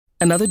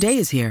Another day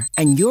is here,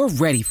 and you're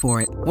ready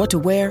for it. What to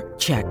wear?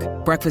 Check.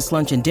 Breakfast,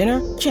 lunch, and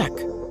dinner? Check.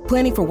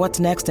 Planning for what's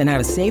next and how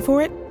to save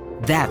for it?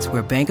 That's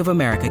where Bank of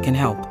America can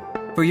help.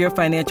 For your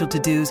financial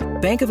to-dos,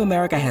 Bank of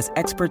America has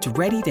experts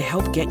ready to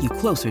help get you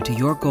closer to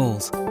your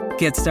goals.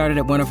 Get started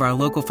at one of our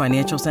local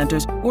financial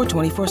centers or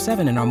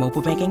 24/7 in our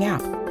mobile banking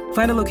app.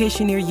 Find a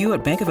location near you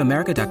at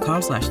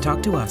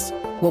bankofamerica.com/talktous.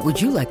 What would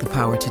you like the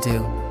power to do?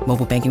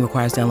 Mobile banking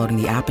requires downloading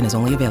the app and is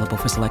only available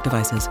for select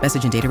devices.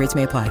 Message and data rates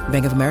may apply.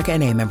 Bank of America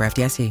N.A., member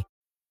FDIC.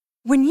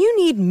 When you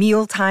need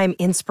mealtime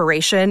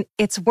inspiration,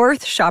 it's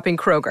worth shopping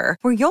Kroger,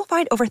 where you'll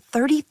find over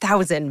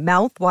 30,000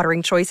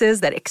 mouth-watering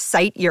choices that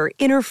excite your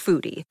inner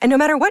foodie. And no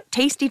matter what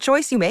tasty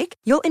choice you make,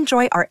 you'll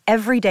enjoy our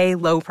everyday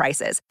low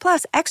prices,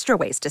 plus extra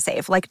ways to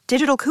save, like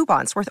digital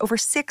coupons worth over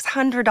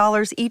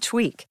 $600 each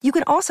week. You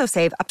can also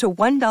save up to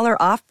 $1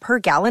 off per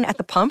gallon at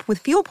the pump with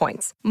fuel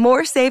points.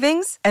 More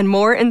savings and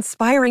more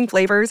inspiring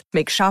flavors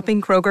make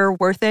shopping Kroger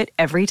worth it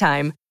every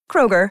time.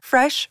 Kroger,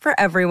 fresh for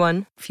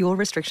everyone. Fuel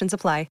restrictions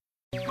apply.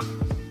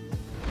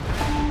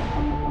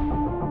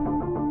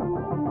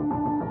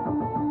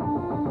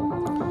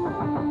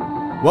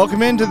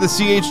 Welcome into the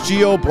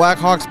CHGO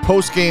Blackhawks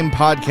postgame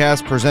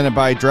podcast presented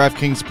by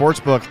DraftKings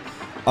Sportsbook,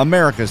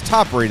 America's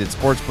top-rated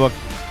sportsbook.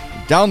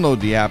 Download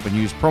the app and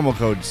use promo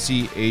code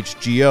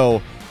CHGO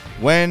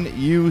when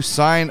you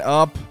sign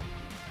up.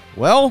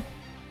 Well,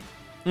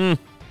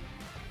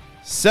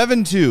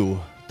 7-2,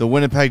 the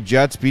Winnipeg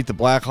Jets beat the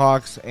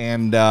Blackhawks,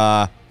 and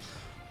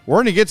we're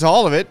going to get to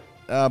all of it.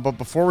 But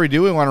before we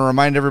do, we want to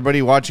remind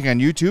everybody watching on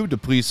YouTube to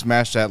please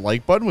smash that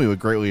like button. We would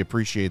greatly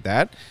appreciate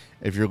that.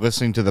 If you're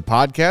listening to the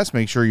podcast,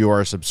 make sure you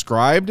are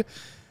subscribed.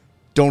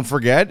 Don't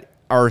forget,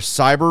 our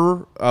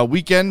Cyber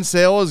Weekend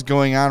sale is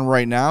going on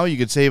right now. You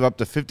could save up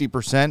to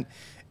 50%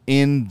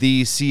 in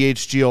the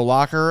CHGO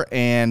locker,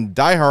 and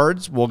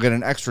diehards will get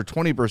an extra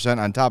 20%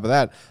 on top of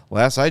that.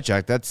 Last I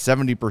checked, that's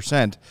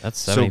 70%.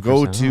 That's 70%. So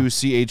go to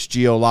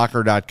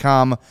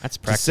chgolocker.com. That's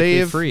to practically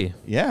save free.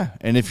 Yeah,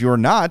 and if you're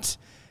not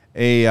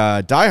a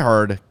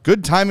diehard,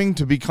 good timing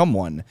to become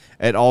one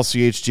at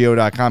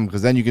allchgo.com,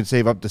 because then you can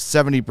save up to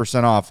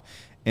 70% off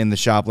in the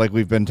shop. Like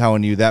we've been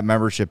telling you, that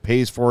membership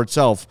pays for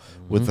itself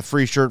with the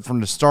free shirt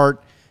from the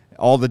start,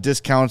 all the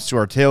discounts to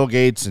our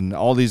tailgates, and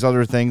all these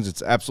other things.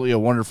 It's absolutely a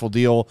wonderful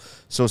deal.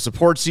 So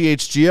support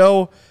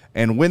CHGO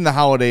and win the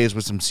holidays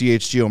with some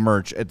CHGO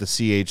merch at the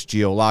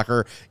CHGO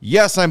locker.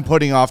 Yes, I'm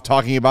putting off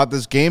talking about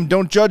this game.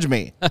 Don't judge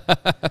me.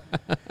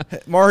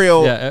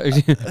 Mario. Yeah,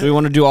 we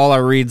want to do all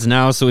our reads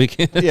now so we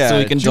can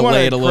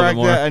delay it a little bit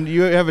more. And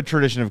you have a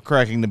tradition of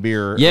cracking the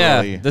beer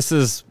early. This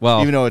is,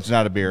 well, even though it's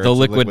not a beer. The it's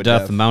liquid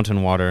death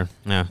mountain water.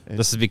 Yeah,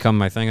 this has become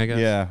my thing, I guess.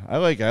 Yeah, I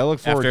like it. I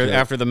look forward to it.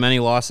 After the many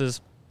losses.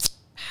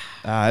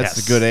 That's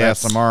the good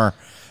ASMR.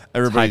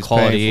 Everybody's high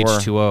quality paying for.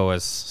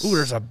 H2O. Ooh,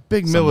 there's a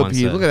big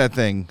millipede. Look at that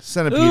thing.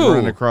 Centipede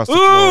running across the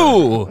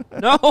floor.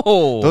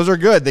 No. Those are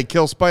good. They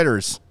kill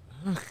spiders.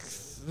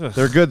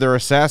 They're good. They're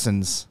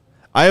assassins.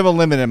 I have a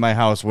limit in my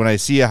house. When I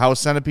see a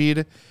house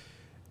centipede,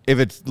 if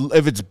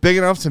it's big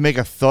enough to make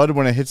a thud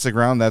when it hits the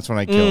ground, that's when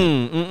I kill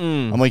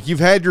it. I'm like,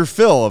 you've had your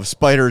fill of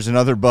spiders and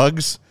other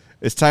bugs.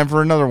 It's time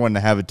for another one to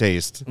have a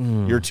taste.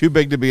 You're too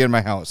big to be in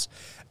my house.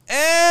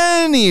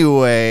 Anyways,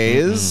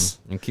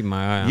 and keep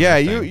my eye on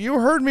you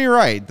heard me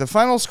right. The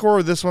final score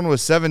of this one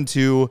was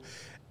 7-2,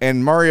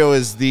 and Mario,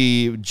 as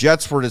the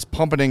Jets were just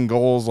pumping in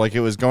goals like it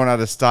was going out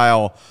of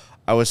style,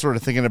 I was sort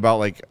of thinking about,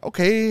 like,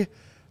 okay,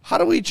 how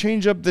do we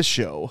change up the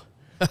show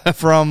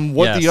from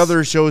what the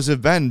other shows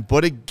have been?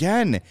 But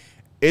again,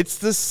 it's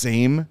the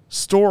same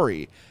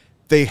story.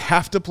 They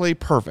have to play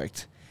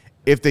perfect.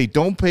 If they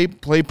don't play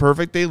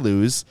perfect, they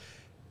lose.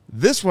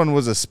 This one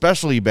was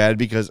especially bad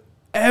because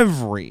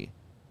every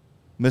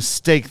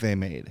mistake they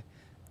made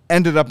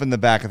ended up in the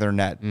back of their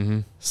net.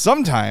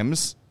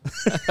 Sometimes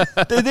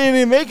they didn't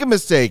even make a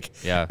mistake.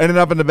 Ended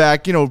up in the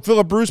back.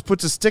 Philip Bruce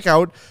puts a stick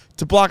out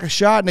to block a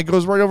shot, and it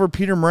goes right over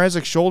Peter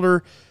Mrazek's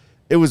shoulder.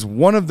 It was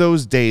one of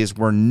those days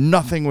where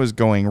nothing was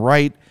going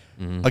right.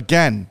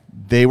 Again,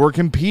 they were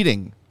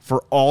competing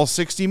for all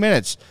 60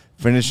 minutes,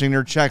 finishing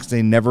their checks.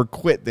 They never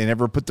quit. They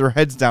never put their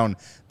heads down.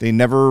 They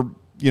never,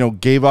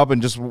 gave up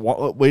and just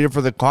waited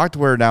for the clock to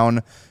wear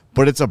down.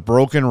 But it's a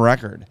broken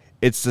record.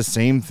 It's the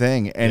same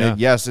thing. And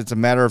yes, it's a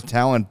matter of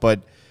talent,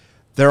 but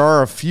there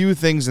are a few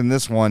things in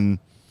this one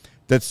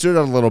that stood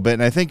out a little bit.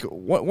 And I think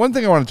one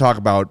thing I want to talk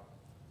about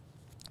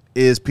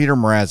is Peter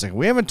Mrazek.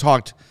 We haven't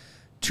talked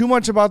too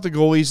much about the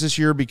goalies this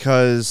year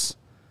because,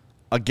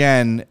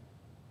 again,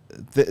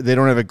 they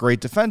don't have a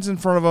great defense in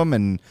front of them,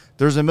 and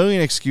there's a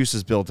million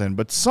excuses built in.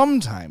 But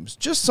sometimes,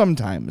 just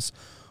sometimes,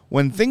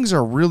 when things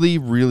are really,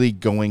 really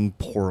going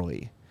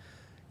poorly,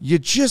 you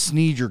just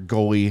need your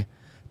goalie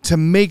to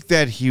make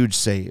that huge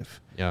save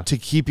to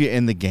keep you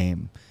in the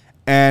game.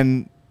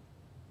 And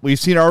we've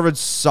seen Arvid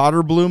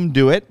Soderblom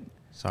do it.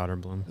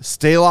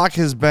 Stalock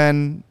has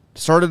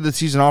started the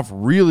season off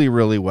really,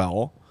 really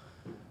well.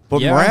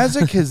 But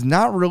Mrazek has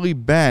not really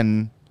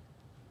been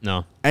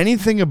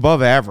anything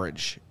above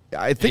average.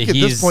 I think at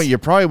this point you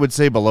probably would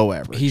say below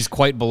average. He's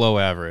quite below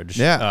average.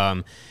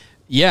 Yeah.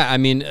 Yeah, I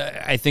mean,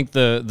 I think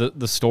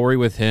the story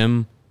with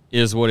him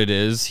is what it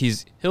is.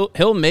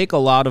 He'll make a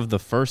lot of the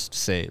first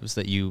saves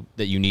that you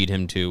need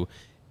him to.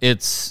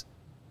 It's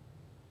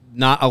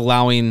not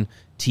allowing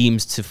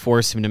teams to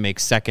force him to make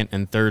second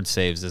and third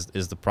saves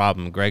is the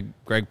problem.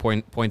 Greg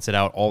points it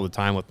out all the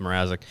time with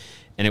Mrazek,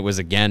 and it was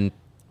again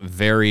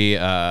very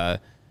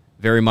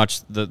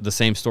much the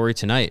same story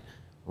tonight.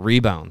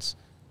 Rebounds.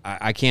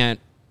 I can't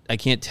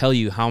tell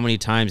you how many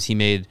times he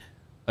made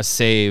a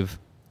save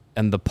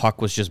and the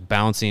puck was just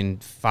bouncing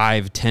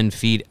 5-10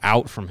 feet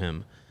out from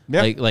him.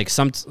 Yep.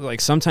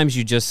 Sometimes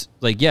you just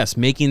yes,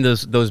 making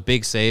those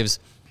big saves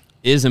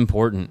is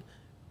important,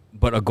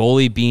 but a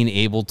goalie being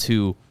able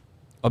to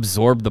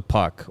absorb the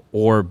puck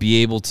or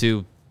be able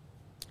to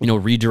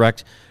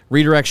redirect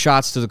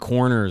shots to the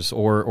corners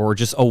or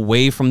just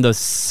away from the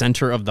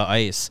center of the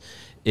ice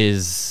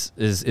is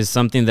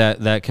something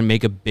that can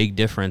make a big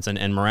difference. And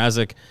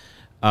Mrazek,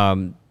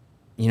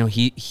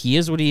 he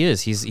is what he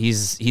is.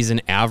 He's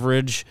an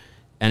average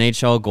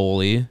NHL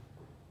goalie,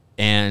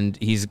 and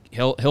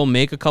he'll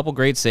make a couple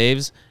great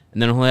saves,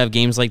 and then he'll have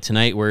games like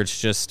tonight where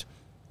it's just,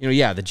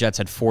 the Jets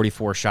had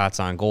 44 shots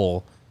on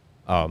goal.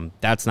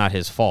 That's not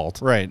his fault,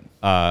 right?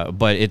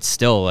 But it's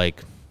still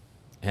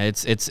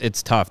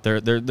it's tough.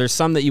 There's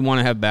some that you want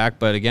to have back,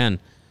 but again,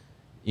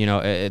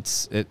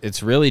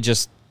 it's really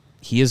just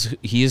he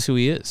is who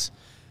he is,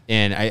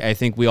 and I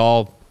think we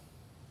all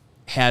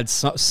had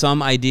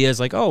some ideas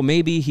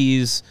maybe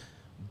he's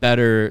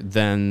better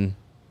than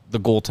the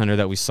goaltender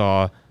that we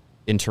saw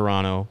in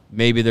Toronto.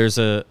 Maybe there's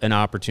an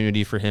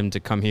opportunity for him to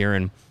come here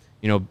and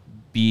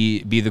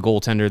be the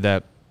goaltender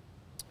that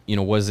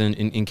was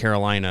in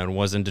Carolina and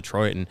was in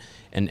Detroit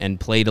and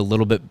played a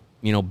little bit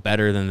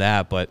better than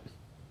that. But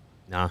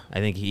nah, I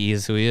think he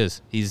is who he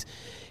is.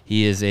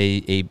 He is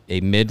a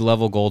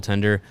mid-level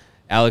goaltender.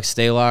 Alex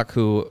Stalock,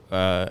 who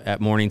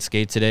at morning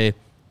skate today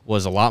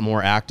was a lot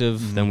more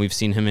active than we've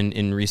seen him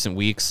in recent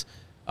weeks.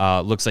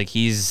 Looks like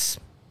he's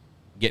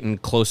getting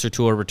closer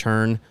to a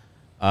return.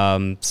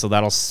 So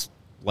that'll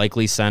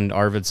likely send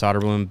Arvid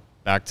Soderblom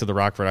back to the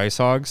Rockford Ice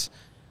Hogs,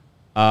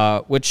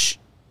 which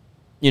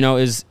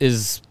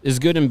is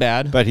good and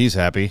bad. But he's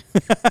happy.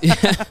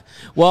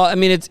 Well, I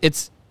mean,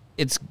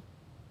 it's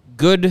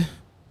good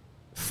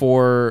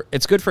for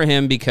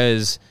him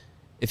because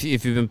if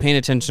you've been paying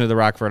attention to the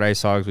Rockford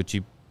Ice Hogs, which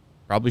you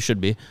probably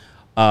should be,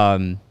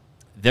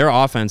 their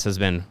offense has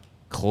been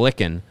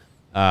clicking.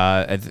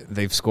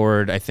 They've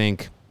scored, I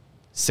think,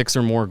 six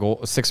or more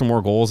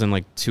goals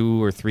in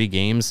 2 or 3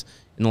 games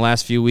in the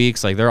last few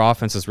weeks. Their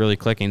offense is really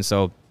clicking.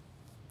 So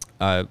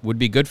would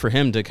be good for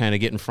him to kind of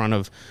get in front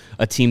of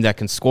a team that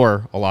can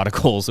score a lot of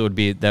goals. That would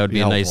be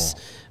a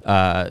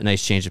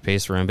nice change of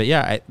pace for him. But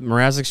yeah,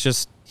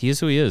 Mrazek's he is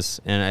who he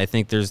is, and I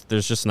think there's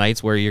just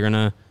nights where you're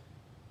gonna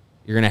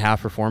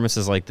have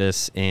performances like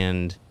this,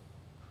 and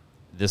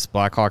this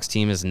Blackhawks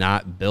team is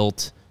not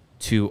built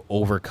to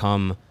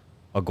overcome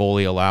a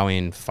goalie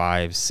allowing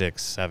 5,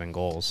 6, 7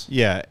 goals.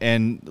 Yeah,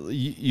 and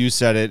you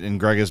said it, and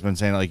Greg has been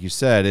saying it like you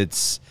said,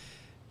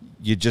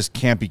 you just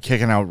can't be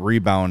kicking out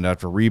rebound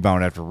after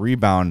rebound after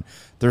rebound.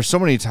 There's so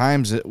many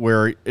times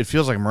where it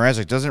feels like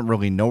Mrazek doesn't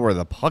really know where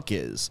the puck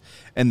is.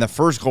 And the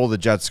first goal the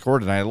Jets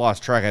scored, and I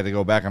lost track, I had to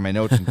go back on my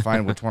notes and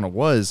find which one it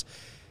was,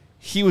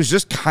 he was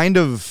just kind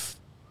of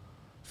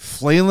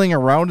flailing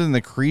around in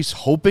the crease,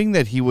 hoping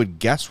that he would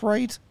guess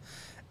right,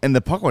 and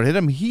the puck would hit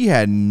him. He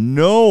had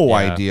no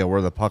idea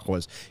where the puck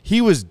was. He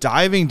was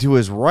diving to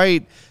his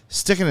right,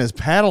 sticking his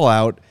paddle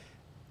out,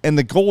 and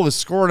the goal was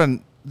scored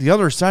on the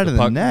other side of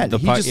the net.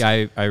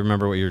 I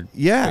remember what you're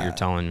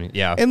telling me.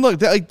 Yeah. And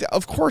look,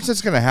 of course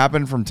it's going to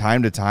happen from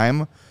time to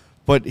time,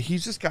 but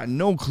he's just got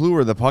no clue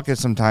where the puck is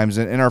sometimes.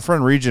 And our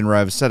friend Region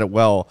Rev said it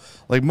well.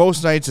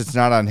 Most nights it's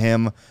not on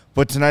him,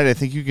 but tonight I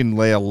think you can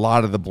lay a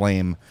lot of the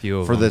blame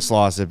for this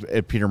loss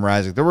at Peter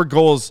Mrazek. There were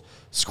goals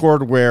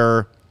scored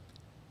where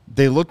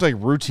they looked like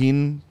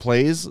routine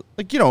plays.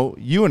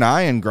 You and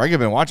I and Greg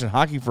have been watching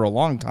hockey for a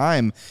long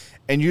time,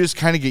 and you just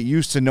kind of get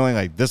used to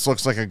knowing, this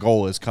looks like a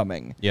goal is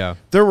coming. Yeah.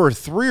 There were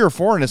 3 or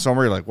 4 in this one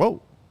where you're like,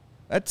 whoa,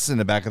 that's in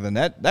the back of the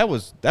net. That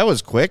was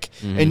quick.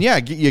 Mm-hmm. And, yeah,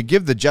 you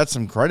give the Jets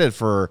some credit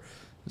for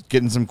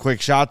getting some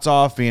quick shots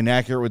off, being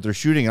accurate with their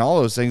shooting and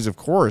all those things. Of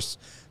course,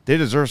 they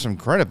deserve some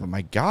credit. But,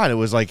 my God, it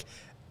was like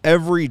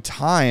every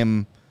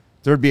time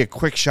there would be a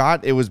quick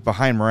shot, it was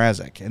behind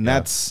Mrazek. And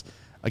that's,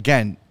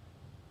 again,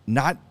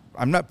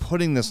 I'm not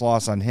putting this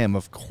loss on him.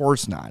 Of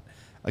course not.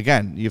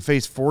 Again, you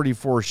face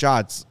 44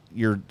 shots.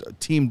 Your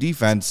team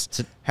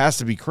defense has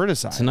to be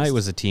criticized. Tonight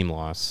was a team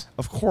loss.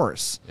 Of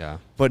course. Yeah.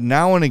 But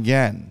now and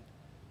again,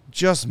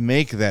 just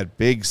make that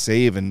big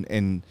save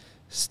and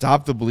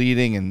stop the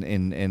bleeding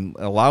and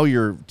allow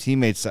your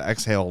teammates to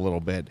exhale a little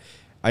bit.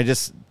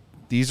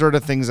 These are the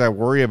things I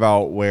worry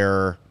about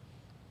where,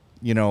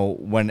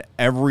 when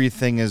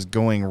everything is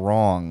going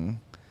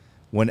wrong,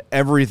 when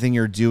everything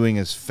you're doing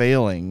is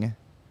failing,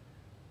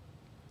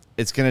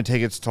 it's going to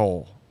take its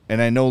toll.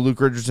 And I know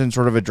Luke Richardson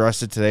sort of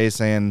addressed it today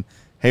saying,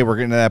 hey, we're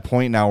getting to that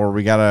point now where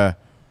we got to,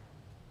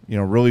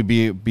 really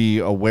be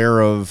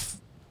aware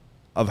of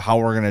of how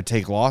we're going to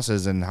take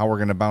losses and how we're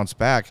going to bounce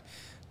back.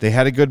 They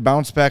had a good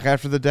bounce back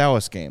after the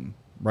Dallas game,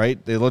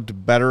 right? They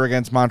looked better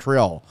against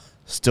Montreal.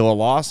 Still a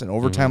loss, an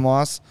overtime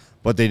loss,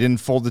 but they didn't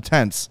fold the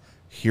tents.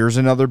 Here's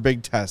another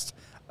big test.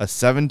 A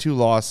 7-2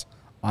 loss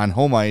on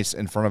home ice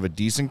in front of a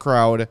decent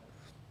crowd.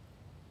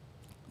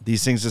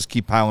 These things just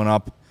keep piling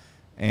up,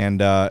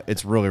 and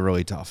it's really,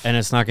 really tough. And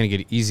it's not going to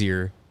get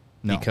easier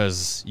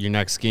because your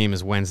next game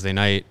is Wednesday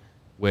night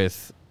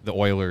with the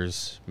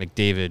Oilers,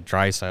 McDavid,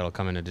 Draisaitl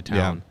coming into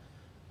town.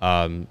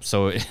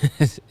 So,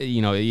 if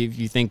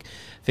you think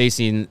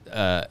facing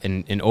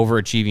an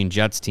overachieving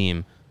Jets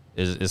team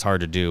is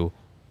hard to do,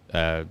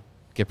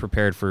 get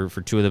prepared for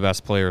two of the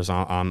best players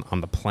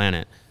on the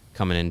planet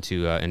coming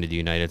into the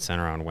United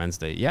Center on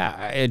Wednesday.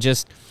 Yeah,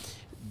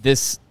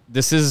 this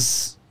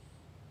is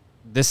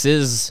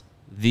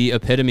the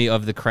epitome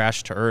of the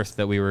crash to earth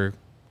that we were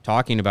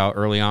talking about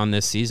early on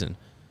this season.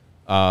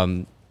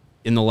 In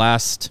the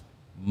last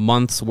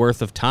month's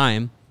worth of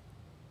time,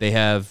 they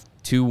have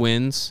 2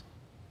 wins,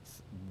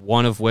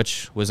 one of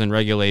which was in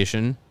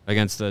regulation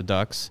against the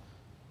Ducks,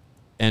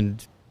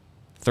 and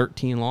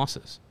 13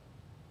 losses.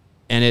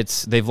 And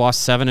they've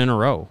lost 7 in a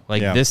row.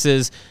 This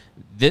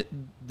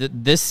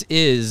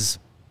is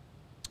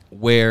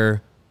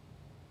where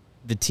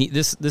the team.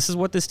 This is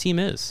what this team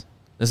is.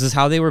 This is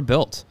how they were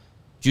built.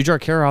 Jujhar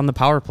Khaira on the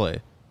power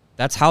play.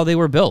 That's how they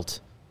were built.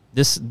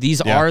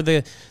 These are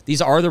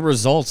the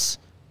results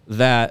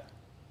that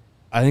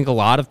I think a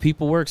lot of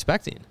people were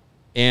expecting,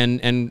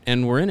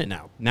 and we're in it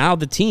now. Now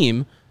the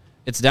team,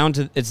 it's down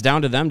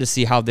to them to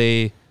see how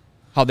they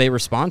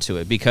respond to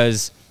it,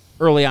 because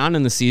early on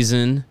in the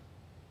season,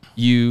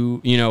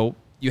 you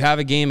have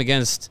a game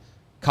against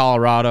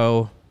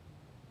Colorado,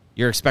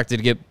 you're expected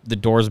to get the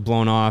doors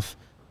blown off.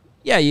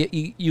 Yeah,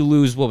 you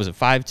lose, what was it,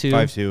 5-2?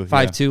 5-2.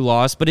 5-2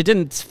 loss, but it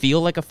didn't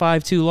feel like a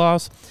 5-2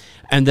 loss.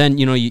 And then,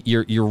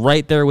 you're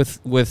right there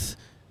with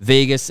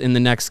Vegas in the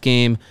next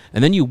game,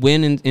 and then you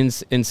win in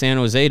San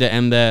Jose to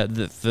end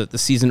the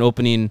season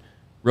opening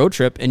road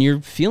trip, and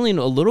you're feeling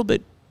a little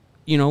bit,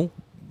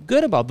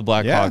 good about the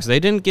Blackhawks. Yeah. They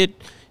didn't get,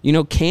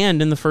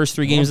 canned in the first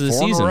 3 games of the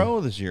season. 4 in a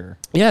row this year.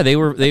 Yeah, they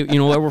were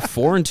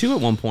 4-2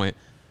 at one point.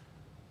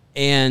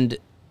 And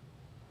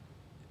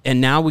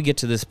now we get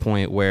to this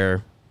point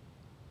where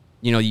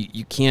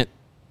you can't,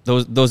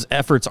 those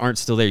efforts aren't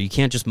still there. You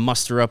can't just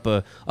muster up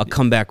a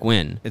comeback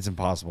win. It's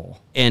impossible.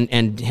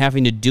 And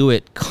having to do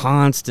it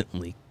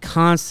constantly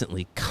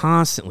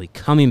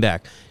coming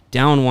back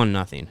down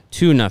 1-0,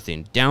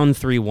 2-0, down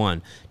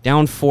 3-1,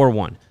 down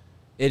 4-1.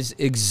 It's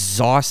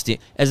exhausting.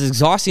 As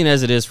exhausting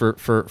as it is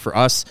for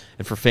us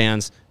and for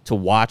fans to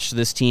watch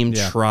this team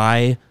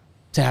try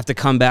to have to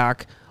come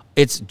back,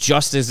 it's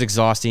just as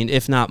exhausting,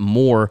 if not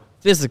more,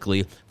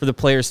 physically, for the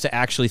players to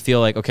actually feel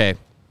like, okay,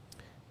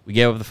 we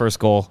gave up the first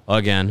goal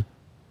again.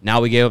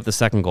 Now we gave up the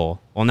second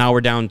goal. Well, now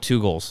we're down 2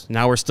 goals.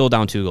 Now we're still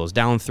down 2 goals,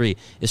 down 3.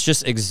 It's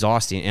just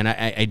exhausting. And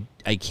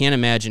I can't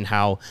imagine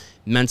how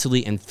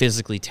mentally and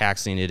physically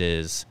taxing it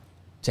is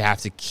to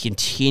have to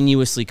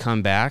continuously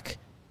come back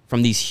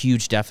from these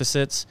huge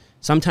deficits,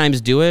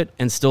 sometimes do it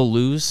and still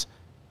lose.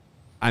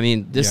 I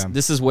mean,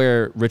 this is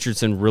where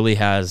Richardson really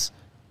has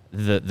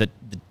the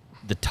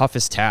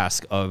toughest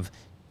task of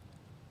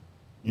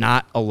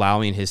not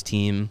allowing his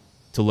team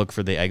to look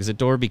for the exit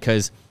door,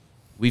 because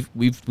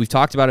we've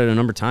talked about it a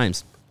number of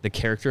times. The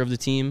character of the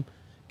team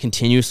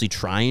continuously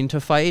trying to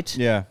fight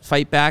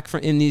back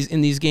in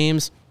these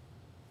games.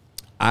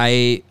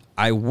 I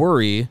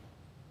worry,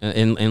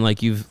 and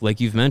like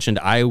you've mentioned,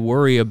 I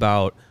worry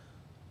about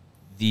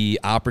the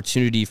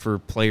opportunity for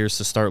players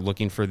to start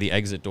looking for the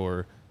exit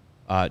door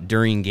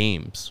during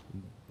games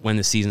when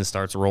the season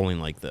starts rolling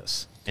like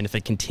this, and if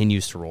it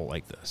continues to roll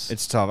like this.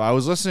 It's tough. I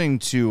was listening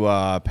to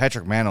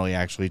Patrick Manley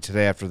actually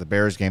today after the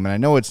Bears game, and I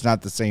know it's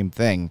not the same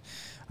thing,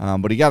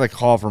 but he got a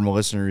call from a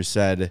listener who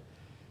said,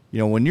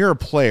 when you're a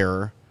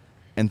player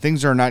and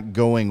things are not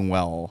going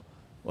well,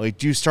 like,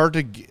 do you start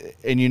to,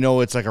 and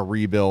it's like a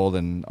rebuild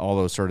and all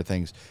those sort of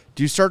things,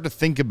 do you start to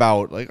think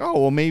about, like, oh,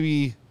 well,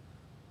 maybe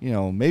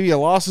a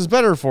loss is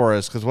better for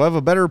us because we'll have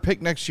a better pick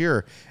next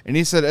year? And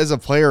he said, as a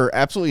player,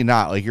 absolutely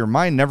not. Like, your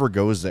mind never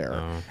goes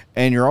there.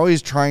 And you're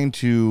always trying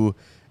to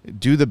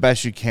do the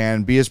best you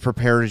can, be as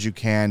prepared as you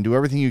can, do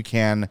everything you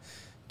can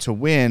to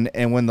win.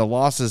 And when the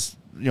losses,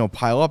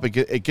 pile up,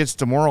 it gets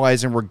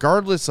demoralizing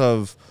regardless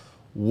of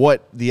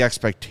what the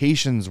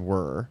expectations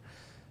were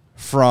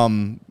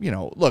from,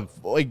 look,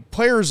 like,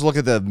 players look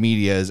at the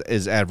media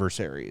as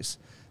adversaries.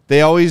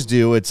 They always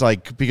do. It's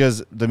like,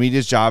 because the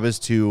media's job is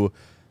to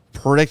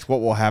predict what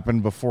will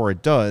happen before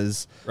it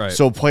does. Right.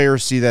 So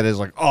players see that as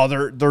like, oh,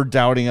 they're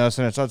doubting us,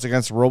 and it's us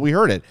against the world. We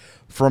heard it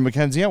from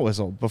Mackenzie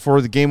Entwistle before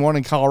the game 1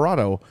 in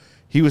Colorado.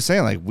 He was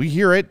saying, like, we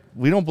hear it,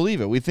 we don't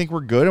believe it. We think we're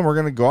good, and we're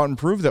going to go out and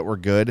prove that we're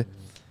good.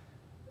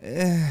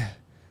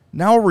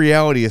 Now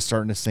reality is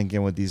starting to sink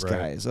in with these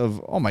guys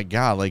of, oh my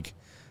God, like,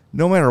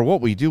 no matter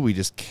what we do, we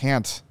just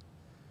can't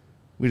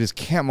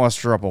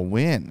muster up a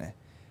win.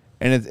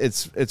 And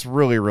it's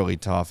really, really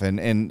tough. And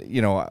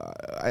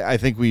I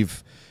think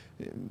we've,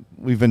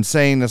 we've been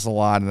saying this a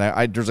lot,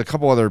 and there's a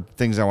couple other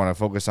things I want to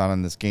focus on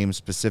in this game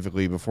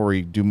specifically before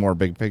we do more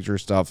big picture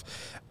stuff.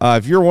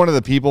 If you're one of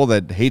the people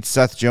that hates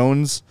Seth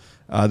Jones,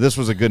 this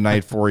was a good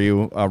night for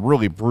you. A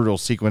really brutal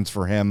sequence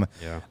for him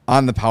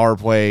on the power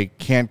play.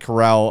 Can't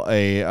corral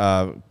a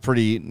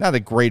not a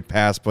great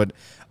pass, but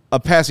a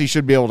pass he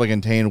should be able to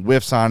contain.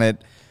 Whiffs on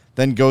it,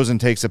 then goes and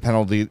takes a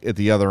penalty at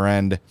the other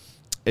end.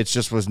 It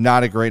just was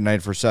not a great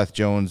night for Seth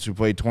Jones, who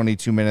played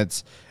 22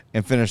 minutes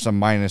and finished on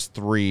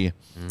 -3.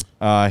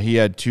 He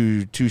had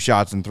two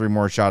shots and 3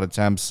 more shot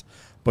attempts,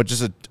 but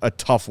just a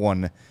tough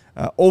one.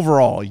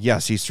 Overall,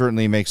 yes, he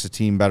certainly makes the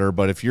team better,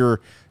 but if you're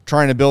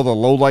trying to build a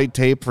low-light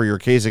tape for your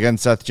case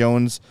against Seth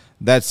Jones,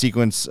 that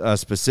sequence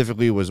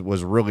specifically was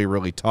really,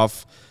 really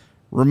tough.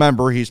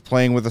 Remember, he's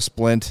playing with a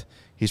splint.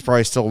 He's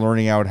probably still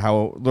learning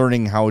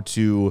how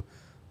to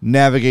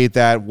navigate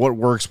that, what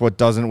works, what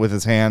doesn't with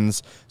his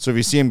hands. So if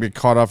you see him get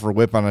caught off or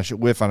whiff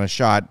on a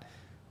shot,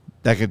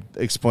 that could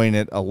explain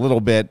it a little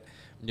bit.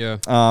 Yeah.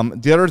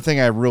 The other thing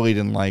I really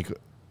didn't like,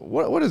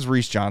 what is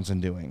Reese Johnson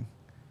doing?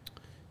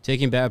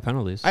 Taking bad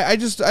penalties. I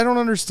don't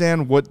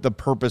understand what the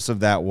purpose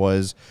of that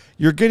was.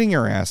 You're getting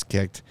your ass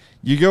kicked.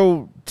 You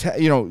go,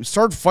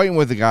 start fighting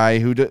with a guy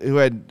who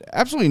had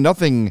absolutely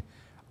nothing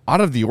out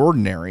of the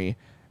ordinary,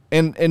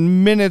 and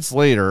minutes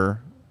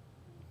later,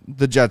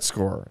 the Jets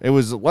score. It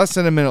was less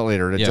than a minute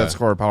later the Jets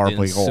score a power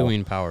play goal.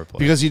 Ensuing power play.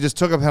 Because he just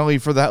took a penalty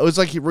for that. It was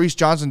like Reese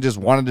Johnson just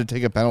wanted to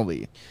take a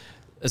penalty.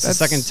 It's the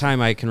second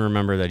time I can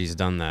remember that he's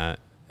done that.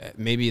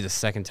 Maybe the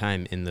second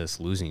time in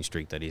this losing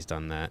streak that he's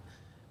done that,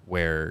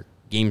 where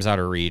game's out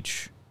of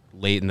reach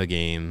late in the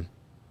game,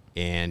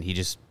 and he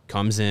just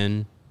comes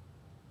in,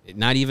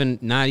 not even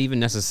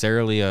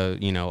necessarily a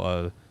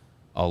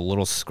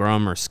little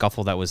scrum or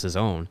scuffle that was his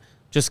own,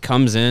 just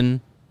comes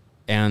in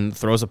and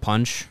throws a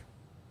punch.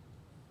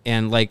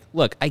 And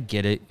look, I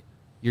get it.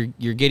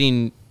 You're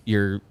getting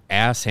your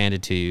ass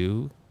handed to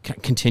you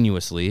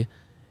continuously,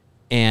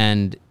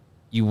 and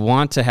you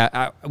want to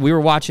have. We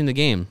were watching the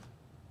game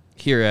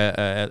here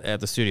at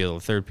the studio, the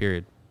third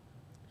period,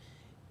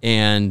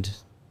 and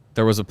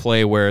there was a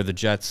play where the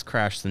Jets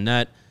crash the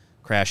net,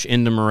 crash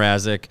into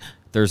Mrazek.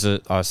 There's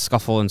a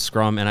scuffle and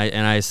scrum, and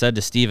I said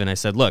to Steven, I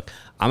said, look,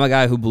 I'm a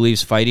guy who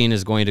believes fighting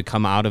is going to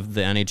come out of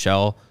the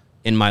NHL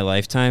in my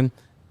lifetime,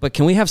 but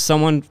can we have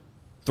someone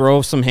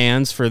throw some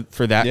hands for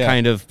that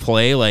kind of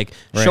play?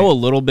 Show a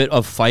little bit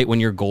of fight when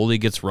your goalie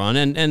gets run,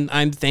 and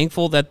I'm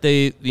thankful that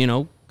they,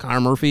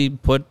 Connor Murphy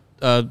put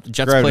a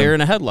Jets player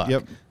in a headlock.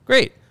 Yep.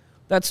 Great.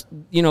 That's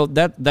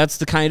that's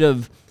the kind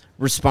of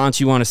response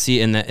you want to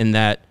see in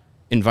that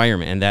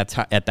environment and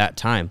at that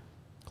time.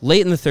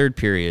 Late in the third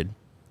period,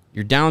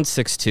 you're down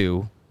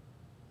 6-2,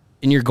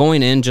 and you're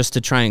going in just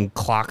to try and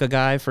clock a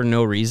guy for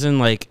no reason.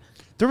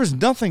 There was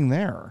nothing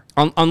there.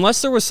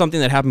 Unless there was something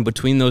that happened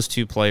between those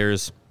two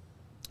players,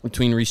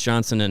 between Reese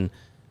Johnson and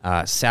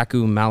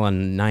Saku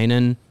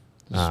Malanainen.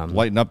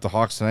 Lighting up the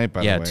Hawks tonight,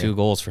 by the way. Yeah, 2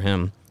 goals for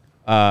him.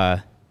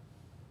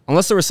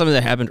 Unless there was something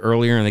that happened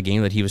earlier in the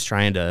game that he was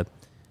trying to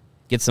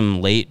get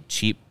some late,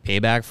 cheap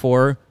payback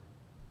for,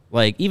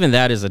 even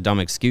that is a dumb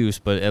excuse,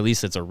 but at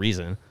least it's a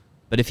reason.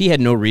 But if he had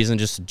no reason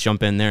just to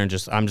jump in there and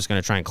I'm just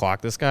going to try and clock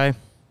this guy,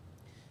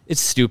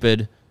 it's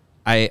stupid.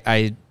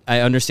 I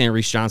understand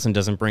Reese Johnson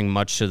doesn't bring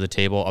much to the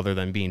table other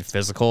than being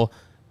physical,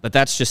 but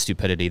that's just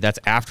stupidity. That's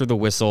after the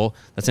whistle.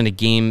 That's in a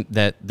game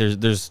that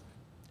there's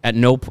at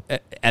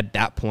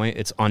that point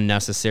it's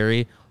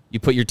unnecessary. You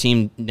put your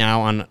team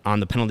now on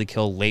the penalty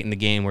kill late in the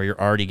game where you're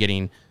already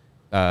getting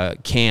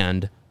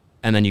canned,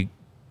 and then you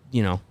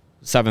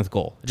 7th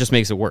goal. It just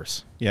makes it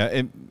worse.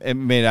 Yeah, it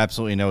made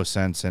absolutely no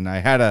sense, and I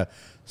had a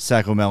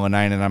Saku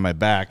Malanainen on my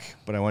back,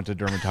 but I went to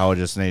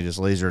dermatologist and they just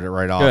lasered it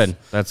right off. Good,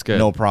 that's good.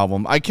 No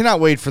problem. I cannot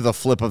wait for the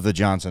flip of the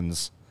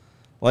Johnsons.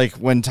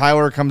 When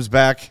Tyler comes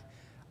back,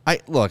 I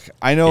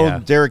know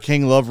Derek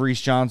King loved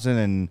Reese Johnson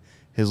and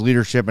his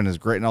leadership and his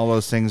grit and all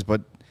those things,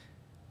 but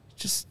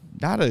just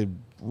not a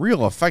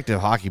real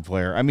effective hockey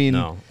player. I mean,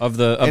 no. Of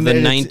the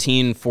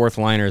 19 fourth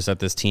liners that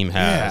this team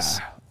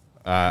has,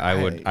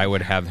 I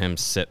would have him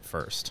sit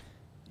first.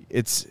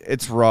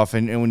 It's rough,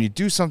 and when you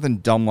do something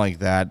dumb like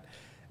that,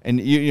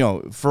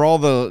 and for all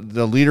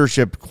the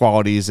leadership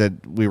qualities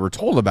that we were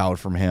told about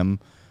from him,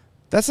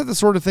 that's not the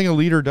sort of thing a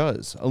leader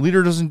does. A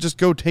leader doesn't just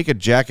go take a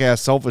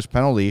jackass selfish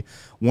penalty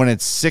when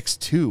it's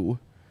 6-2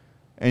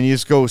 and you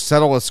just go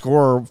settle a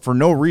score for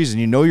no reason.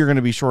 You're going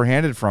to be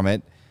shorthanded from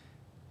it,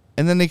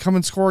 and then they come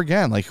and score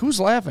again. Who's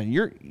laughing?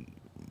 You're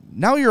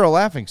a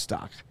laughing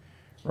stock,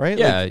 right?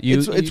 Yeah,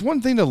 it's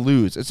one thing to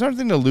lose. It's another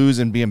thing to lose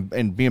and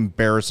be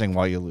embarrassing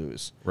while you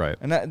lose. Right.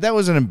 And that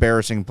was an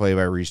embarrassing play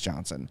by Reese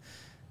Johnson.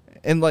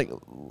 And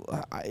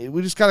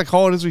we just got to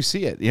call it as we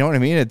see it. You know what I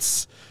mean?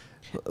 It's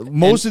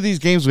most of these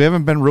games we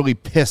haven't been really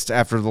pissed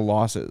after the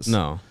losses.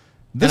 No.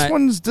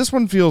 This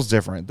one feels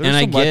different. There's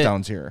some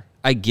letdowns here.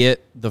 I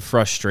get the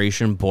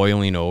frustration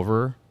boiling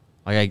over.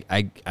 I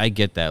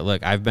get that.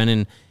 Look, I've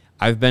been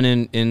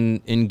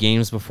in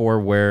games before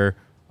where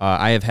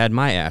I have had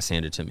my ass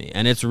handed to me,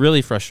 and it's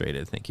really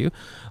frustrated. Thank you.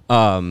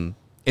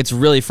 it's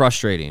really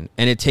frustrating,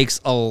 and it takes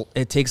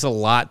a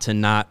lot to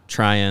not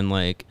try and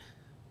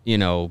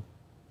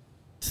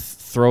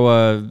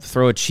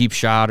throw a cheap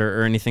shot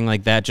or anything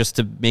like that just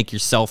to make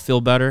yourself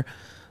feel better.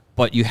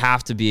 But you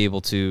have to be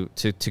able to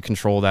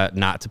control that,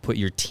 not to put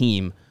your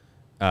team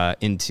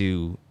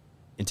into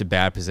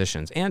bad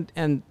positions.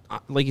 And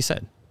like you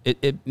said,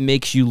 it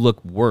makes you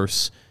look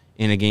worse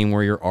in a game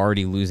where you're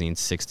already losing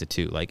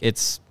 6-2. Like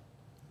it's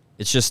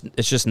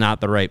just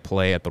not the right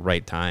play at the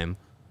right time.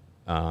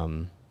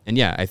 And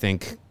yeah, I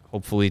think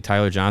hopefully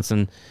Tyler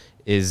Johnson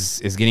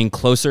is getting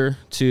closer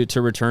to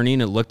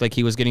returning. It looked like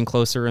he was getting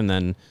closer, and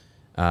then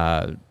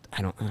I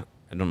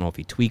don't know if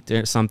he tweaked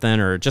or something,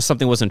 or just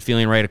something wasn't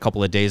feeling right a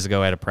couple of days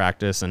ago at a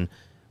practice, and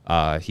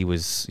he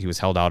was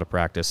held out of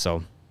practice.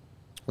 So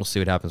we'll see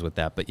what happens with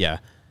that. But yeah,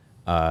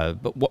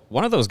 but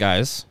one of those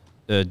guys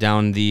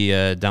down the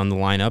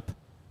lineup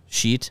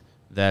sheet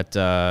that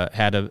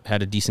had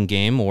a decent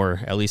game, or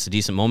at least a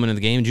decent moment in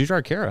the game,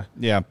 Jujhar Khaira.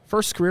 Yeah,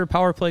 first career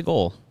power play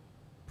goal.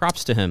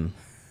 Props to him.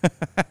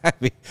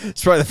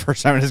 It's probably the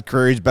first time in his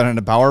career he's been in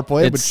a power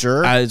play, but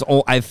sure.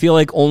 I feel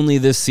like only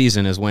this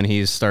season is when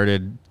he's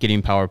started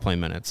getting power play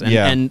minutes.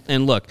 And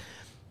look,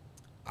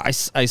 I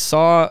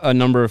saw a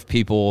number of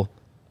people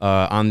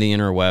on the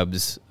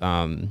interwebs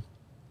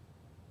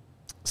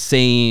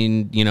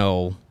saying,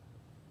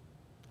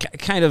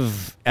 kind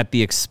of at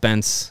the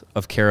expense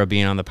of Khaira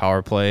being on the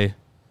power play,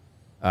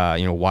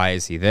 why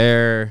is he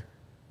there?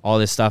 All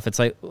this stuff. It's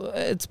like,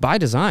 it's by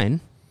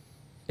design.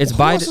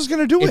 Who else is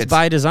going to do it? It's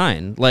by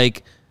design.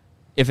 Like,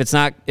 if it's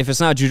not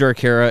Jujhar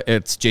Khaira,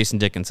 it's Jason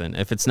Dickinson.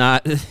 If it's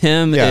not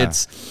him,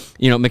 it's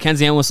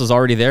Mackenzie Amos was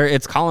already there.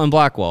 It's Colin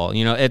Blackwell.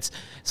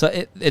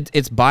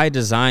 It's by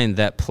design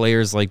that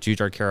players like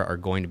Jujhar Khaira are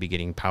going to be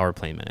getting power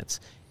play minutes.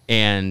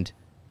 And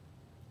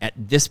at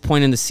this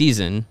point in the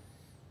season,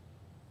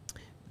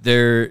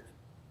 as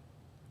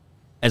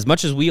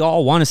much as we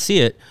all want to see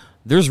it,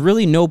 there's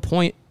really no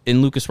point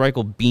in Lucas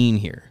Reichel being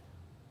here.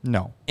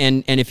 No.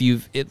 And if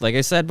like I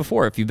said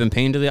before, if you've been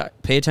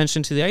pay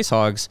attention to the Ice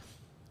Hogs,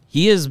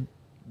 he is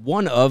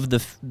one of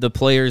the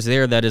players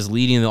there that is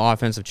leading the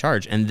offensive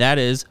charge, and that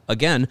is,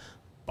 again,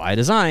 by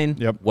design,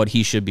 what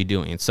he should be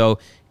doing. So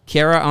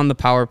Khaira on the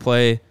power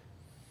play,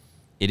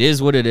 it is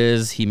what it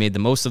is. He made the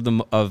most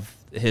of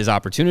his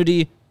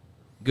opportunity.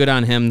 Good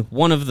on him.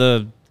 One of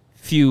the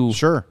few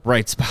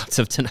bright spots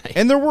of tonight.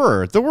 And there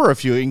were a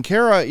few. And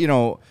Khaira,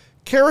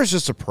 Khaira's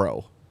just a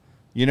pro.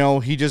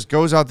 He just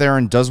goes out there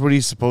and does what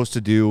he's supposed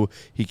to do.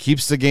 He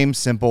keeps the game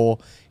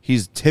simple.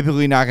 He's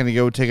typically not going to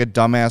go take a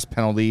dumbass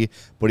penalty,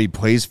 but he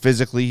plays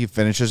physically. He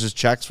finishes his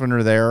checks when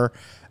they're there.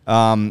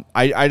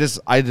 I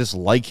just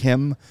like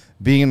him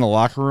being in the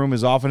locker room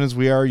as often as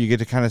we are. You get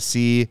to kind of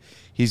see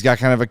he's got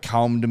kind of a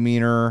calm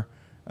demeanor.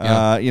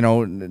 Not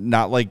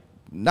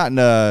in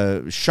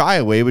a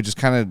shy way, but just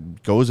kind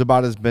of goes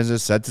about his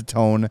business, sets a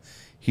tone.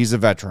 He's a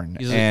veteran,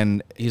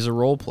 he's a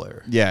role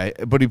player. Yeah,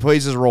 but he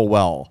plays his role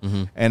well,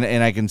 Mm-hmm.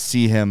 and I can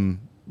see him.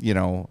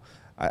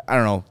 I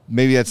don't know.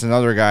 Maybe that's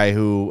another guy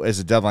who, as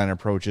the deadline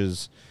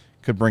approaches,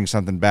 could bring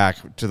something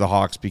back to the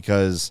Hawks,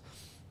 because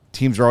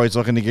teams are always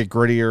looking to get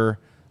grittier,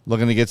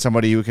 looking to get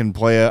somebody who can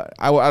play.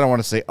 I don't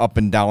want to say up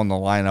and down the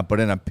lineup, but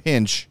in a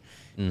pinch,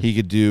 he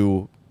could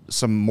do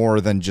some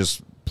more than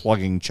just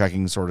plugging,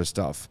 checking sort of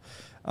stuff.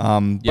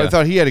 But I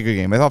thought he had a good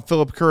game. I thought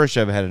Philip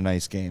Kurashev had a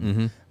nice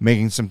game,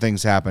 making some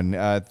things happen.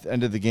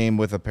 Ended the game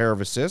with a pair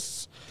of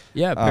assists.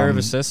 Yeah, a pair of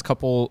assists,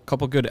 couple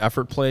good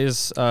effort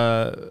plays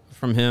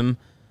from him.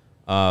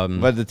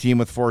 Led the team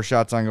with 4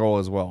 shots on goal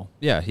as well.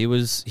 Yeah, he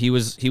was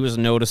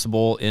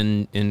noticeable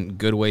in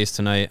good ways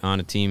tonight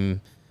on a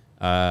team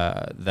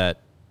that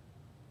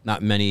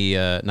not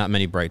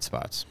many bright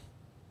spots.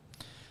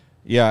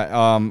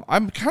 Yeah,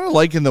 I'm kind of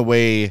liking the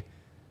way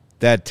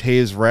that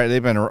Taves,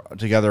 they've been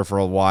together for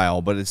a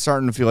while, but it's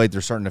starting to feel like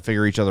they're starting to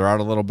figure each other out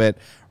a little bit.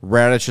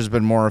 Radich has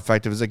been more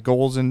effective. Is it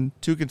goals in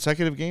 2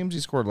 consecutive games? He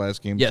scored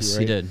last game. Yes, too,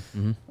 right? He did.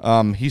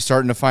 Mm-hmm. He's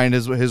starting to find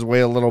his way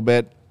a little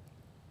bit.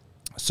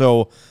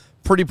 So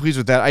pretty pleased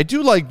with that. I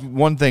do like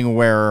one thing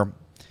where,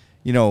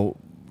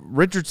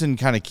 Richardson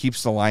kind of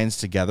keeps the lines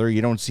together.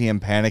 You don't see him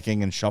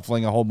panicking and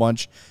shuffling a whole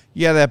bunch.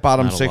 Yeah, that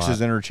bottom 6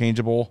 is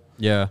interchangeable.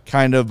 Yeah.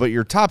 Kind of, but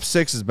your top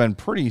 6 has been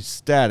pretty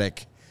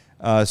static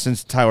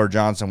since Tyler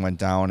Johnson went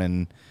down,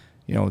 and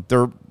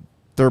they're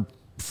the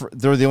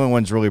only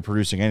ones really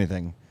producing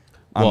anything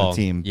on the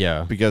team.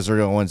 Yeah, because they're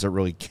the only ones that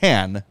really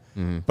can.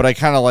 Mm-hmm. But I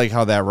kind of like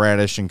how that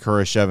Radich and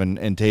Kurashev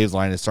and Taves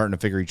line is starting to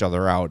figure each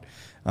other out.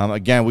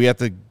 Again, we have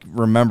to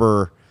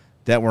remember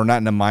that we're not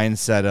in the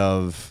mindset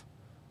of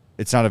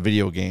it's not a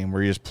video game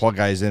where you just plug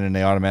guys in and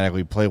they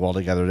automatically play well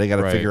together. They got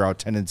to figure out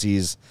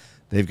tendencies.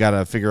 They've got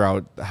to figure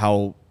out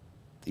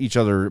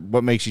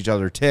what makes each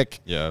other tick.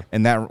 Yeah.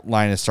 And that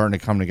line is starting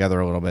to come together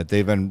a little bit.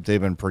 They've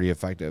been pretty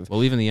effective.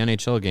 Well, even the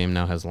NHL game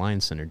now has line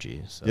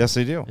synergy. So yes,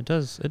 they do. It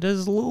does a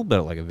little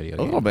bit like a video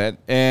game. A little bit.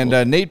 And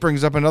Nate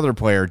brings up another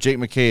player, Jake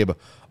McCabe,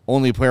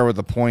 only player with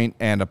a point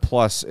and a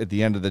plus at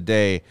the end of the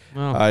day.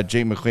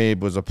 Jake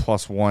McCabe was a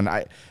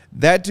 +1.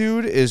 That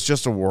dude is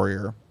just a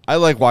warrior. I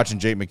like watching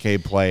Jake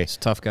McCabe play. He's a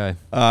tough guy.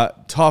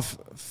 Tough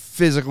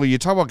physically. You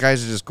talk about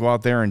guys that just go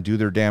out there and do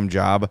their damn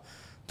job.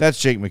 That's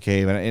Jake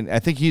McCabe, and I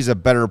think he's a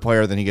better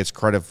player than he gets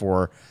credit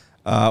for.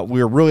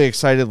 We were really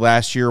excited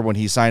last year when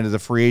he signed as a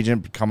free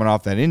agent coming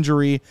off that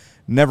injury.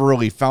 Never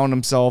really found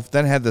himself.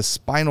 Then had the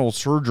spinal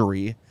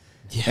surgery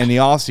in the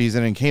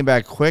offseason and came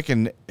back quick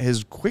and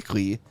has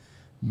quickly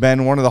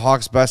been one of the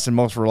Hawks' best and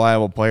most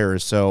reliable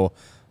players. So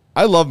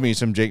I love me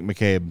some Jake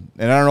McCabe.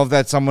 And I don't know if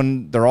that's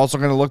someone they're also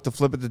going to look to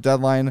flip at the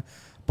deadline.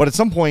 But at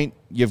some point,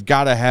 you've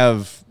got to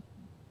have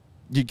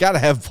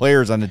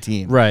players on the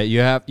team. Right.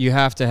 You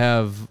have to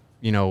have,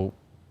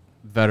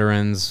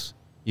 veterans.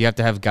 You have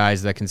to have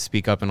guys that can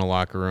speak up in a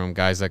locker room,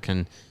 guys that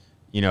can,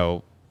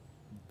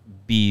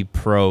 be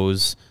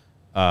pros.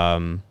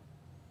 And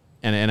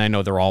I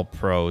know they're all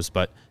pros,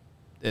 but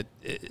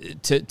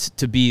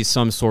to be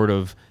some sort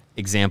of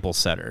example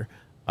setter.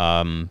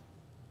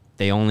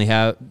 They only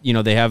have,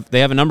 they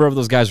have a number of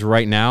those guys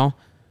right now.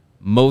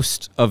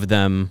 Most of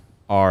them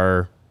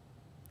are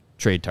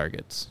trade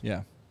targets.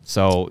 Yeah.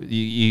 So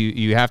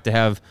you have to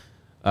have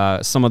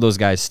some of those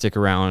guys stick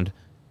around,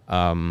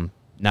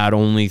 not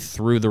only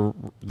through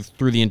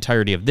the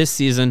entirety of this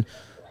season.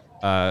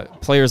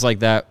 Players like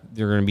that,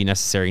 they're going to be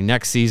necessary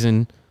next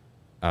season,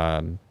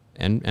 and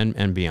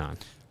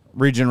beyond.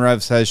 Region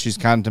Rev says she's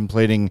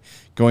contemplating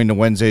going to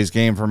Wednesday's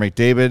game for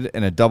McDavid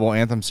and a double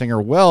anthem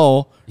singer.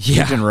 Well,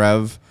 yeah. Region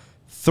Rev,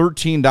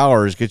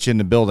 $13 gets you in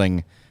the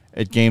building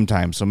at game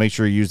time. So make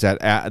sure you use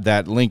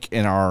that link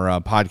in our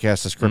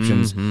podcast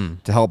descriptions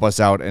to help us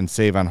out and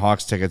save on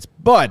Hawks tickets.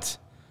 But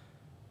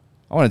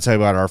I want to tell you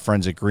about our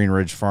friends at Green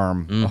Ridge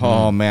Farm.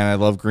 Oh, man, I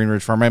love Green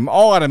Ridge Farm. I'm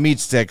all out of meat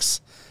sticks.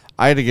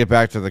 I had to get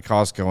back to the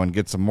Costco and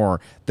get some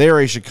more. They are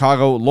a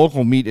Chicago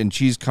local meat and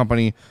cheese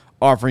company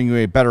offering you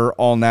a better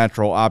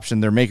all-natural option.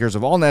 They're makers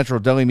of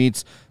all-natural deli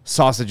meats,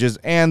 sausages,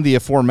 and the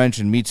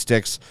aforementioned meat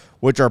sticks,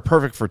 which are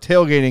perfect for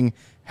tailgating,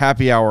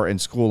 happy hour, and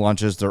school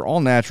lunches. They're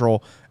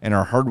all-natural and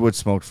are hardwood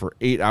smoked for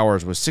 8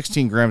 hours with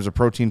 16 grams of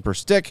protein per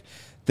stick.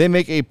 They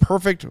make a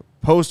perfect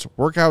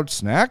post-workout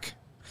snack.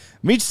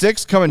 Meat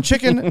sticks come in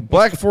chicken,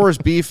 Black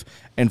Forest beef,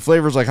 and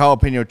flavors like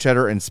jalapeno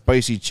cheddar and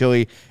spicy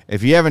chili.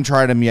 If you haven't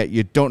tried them yet,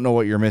 you don't know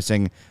what you're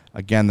missing.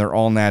 Again, they're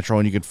all natural,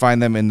 and you can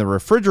find them in the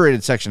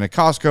refrigerated section at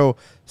Costco,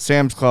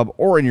 Sam's Club,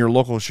 or in your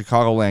local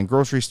Chicagoland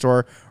grocery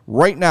store.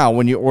 Right now,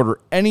 when you order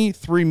any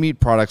 3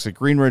 meat products at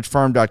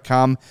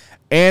greenridgefarm.com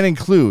and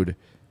include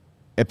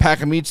a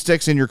pack of meat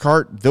sticks in your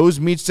cart, those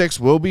meat sticks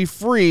will be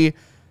free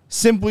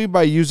simply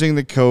by using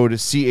the code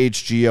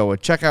CHGO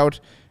at checkout.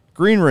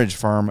 Green Ridge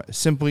Farm,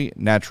 simply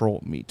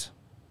natural meat.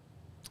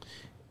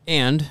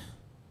 And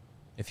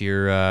if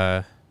you're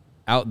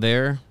out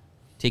there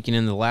taking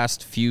in the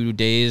last few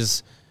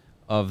days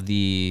of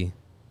the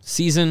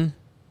season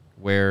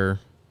where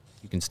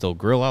you can still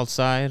grill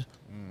outside,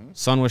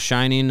 sun was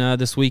shining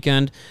this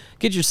weekend,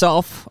 get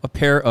yourself a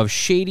pair of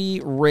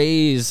Shady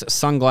Rays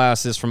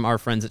sunglasses from our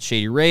friends at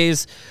Shady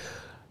Rays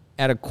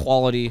at a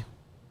quality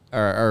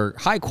or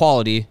high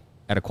quality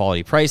at a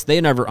quality price.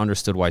 They never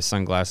understood why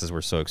sunglasses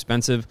were so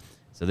expensive,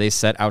 so they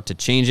set out to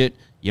change it.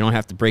 You don't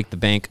have to break the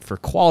bank for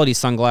quality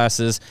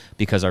sunglasses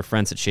because our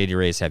friends at Shady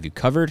Rays have you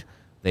covered.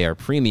 They are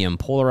premium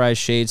polarized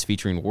shades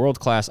featuring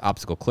world-class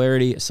optical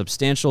clarity,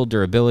 substantial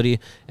durability,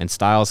 and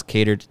styles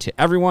catered to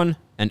everyone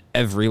and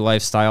every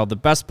lifestyle. The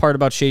best part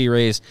about Shady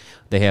Rays,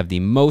 they have the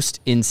most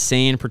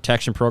insane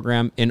protection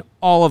program in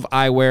all of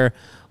eyewear.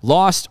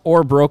 Lost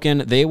or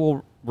broken, they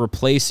will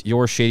replace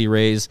your Shady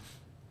Rays.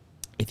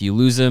 If you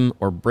lose them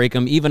or break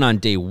them, even on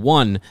day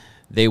one,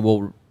 they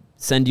will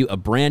send you a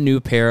brand new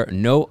pair,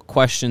 no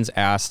questions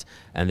asked,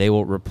 and they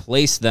will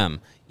replace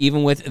them.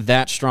 Even with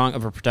that strong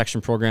of a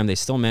protection program, they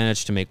still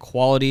manage to make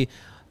quality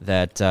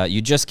that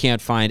you just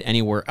can't find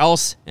anywhere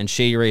else, and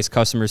Shady Rays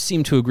customers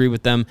seem to agree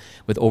with them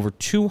with over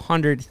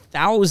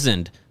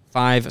 200,000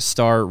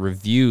 5-star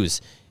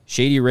reviews.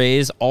 Shady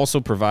Rays also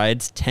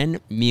provides 10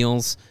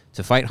 meals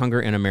to fight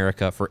hunger in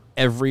America for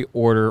every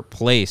order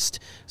placed.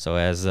 So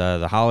as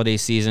the holiday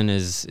season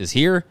is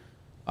here,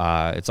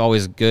 it's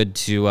always good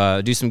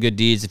to do some good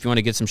deeds. If you want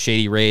to get some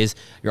Shady Rays,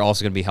 you're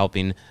also going to be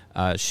helping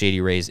Shady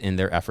Rays in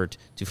their effort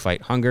to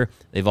fight hunger.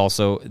 They've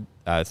also,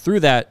 through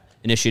that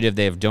initiative,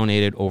 they have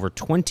donated over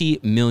 20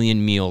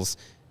 million meals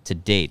to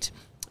date.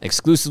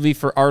 Exclusively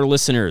for our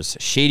listeners,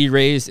 Shady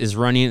Rays is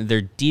running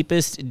their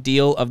deepest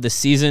deal of the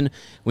season.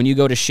 When you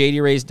go to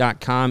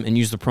shadyrays.com and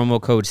use the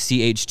promo code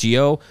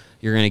CHGO,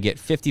 you're going to get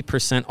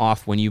 50%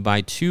 off when you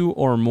buy 2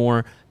 or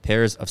more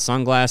pairs of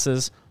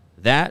sunglasses.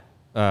 That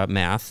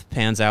math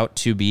pans out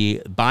to be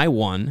buy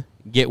one,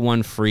 get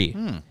one free.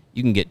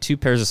 You can get 2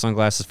 pairs of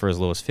sunglasses for as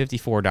low as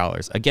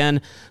 $54.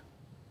 Again,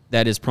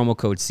 that is promo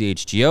code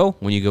CHGO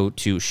when you go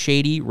to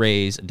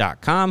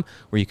shadyrays.com,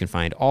 where you can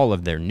find all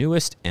of their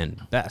newest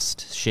and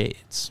best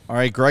shades. All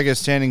right, Greg is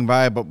standing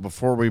by, but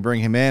before we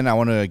bring him in, I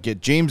want to get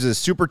James's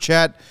super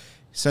chat.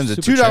 He sends a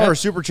 $2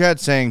 super chat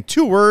saying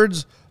 2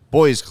 words,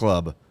 Boys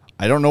Club.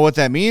 I don't know what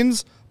that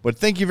means, but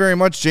thank you very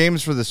much,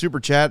 James, for the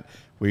super chat.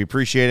 We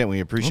appreciate it.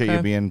 We appreciate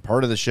you being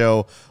part of the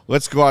show.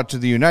 Let's go out to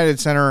the United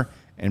Center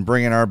and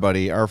bring in our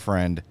buddy, our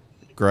friend,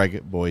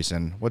 Greg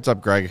Boyson. What's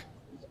up, Greg?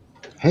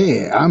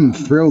 Hey, I'm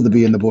thrilled to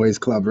be in the boys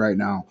club right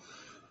now.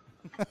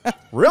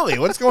 Really?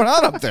 What's going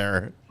on up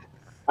there?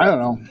 I don't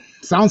know.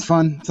 Sounds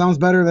fun. Sounds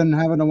better than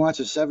having to watch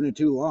a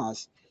 7-2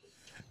 loss.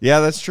 Yeah,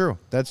 that's true.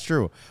 That's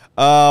true.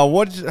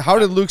 How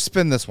did Luke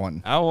spin this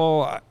one?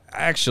 Well,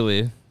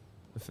 actually,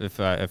 if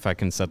I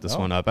can set this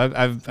one up,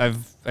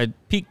 I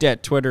peeked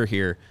at Twitter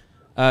here.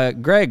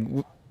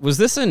 Greg, was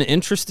this an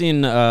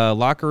interesting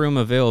locker room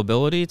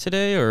availability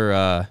today,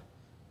 or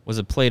was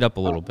it played up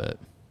a little bit?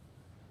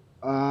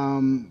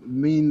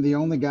 The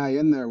only guy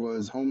in there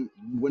was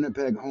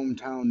Winnipeg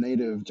hometown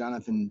native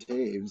Jonathan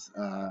Taves.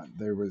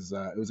 It was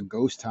a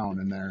ghost town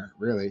in there,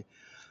 really.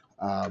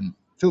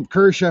 Philip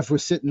Kurashev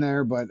was sitting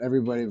there, but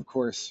everybody, of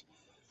course,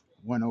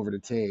 went over to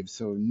Taves.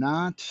 So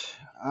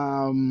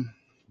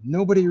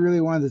nobody really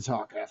wanted to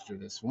talk after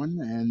this one,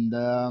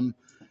 and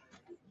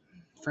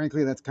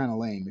frankly, that's kind of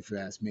lame if you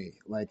ask me.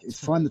 Like, it's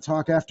fun to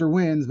talk after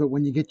wins, but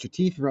when you get your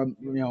teeth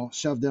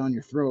shoved down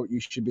your throat, you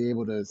should be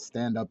able to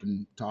stand up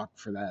and talk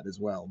for that as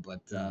well.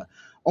 But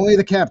only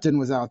the captain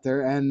was out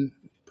there, and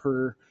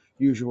per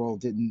usual,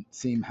 didn't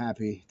seem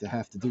happy to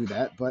have to do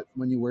that. But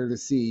when you wear the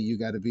C, you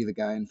got to be the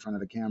guy in front of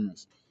the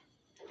cameras.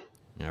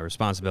 Yeah,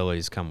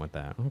 responsibilities come with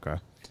that. Okay.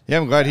 Yeah,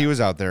 I'm glad he was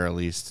out there at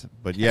least.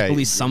 But yeah, at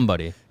least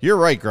somebody. You're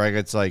right, Greg.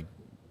 It's like,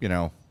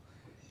 I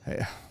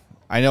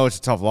know it's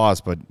a tough loss,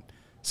 but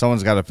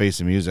someone's got to face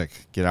the music.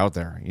 Get out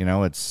there.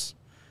 It's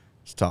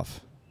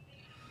tough.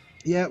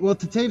 Yeah, well,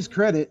 to Taves'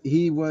 credit,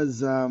 he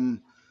was a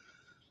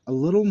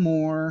little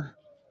more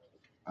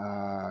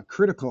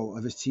critical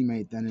of his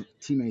teammates than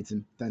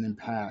in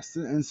past,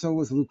 and so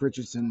was Luke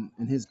Richardson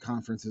in his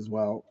conference as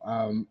well.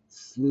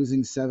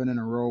 Losing 7 in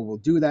a row will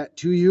do that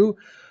to you,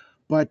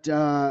 but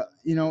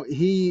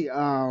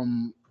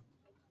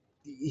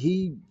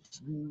he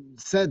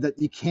said that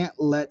you can't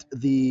let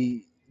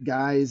the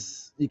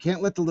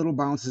little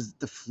bounces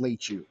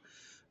deflate you.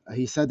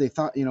 He said they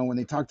thought, when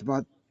they talked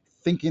about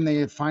thinking they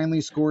had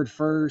finally scored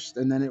first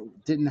and then it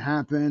didn't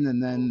happen.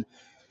 And then,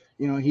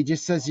 he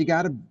just says he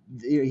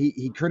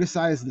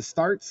criticized the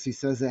starts. He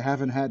says they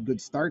haven't had good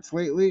starts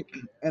lately.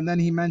 And then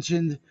he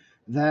mentioned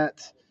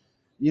that,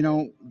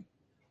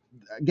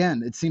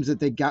 again, it seems that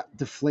they got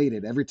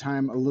deflated every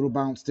time a little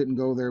bounce didn't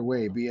go their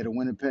way, be it a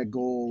Winnipeg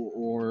goal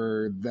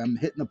or them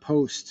hitting the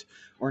post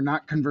or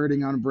not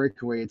converting on a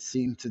breakaway. It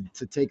seemed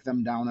to take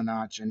them down a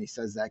notch, and he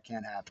says that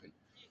can't happen.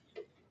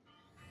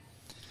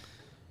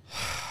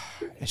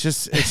 It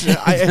just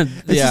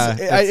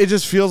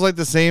feels like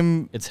the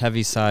same. It's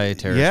heavy sigh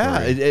territory. Yeah,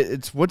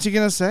 it's what's he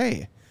gonna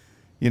say?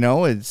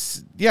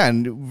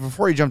 And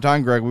before he jumped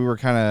on, Greg, we were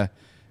kind of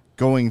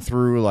going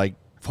through like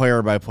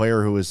player by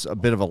player who was a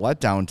bit of a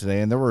letdown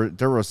today, and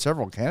there were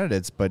several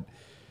candidates, but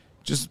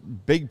just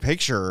big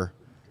picture,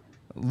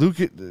 Luke,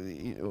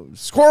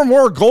 score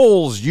more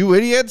goals, you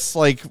idiots!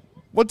 Like,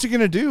 what's he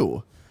gonna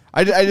do?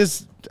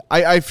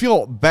 I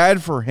feel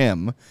bad for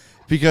him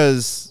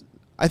because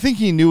I think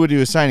he knew what he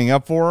was signing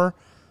up for,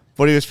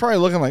 but he was probably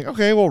looking like,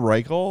 okay, well,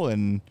 Reichel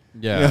and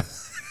yeah.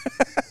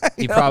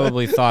 He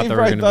probably thought there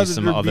were going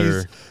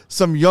to be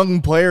some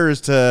young players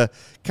to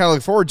kind of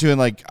look forward to. And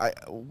like, I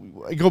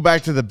go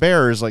back to the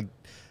Bears, like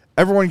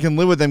everyone can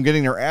live with them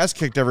getting their ass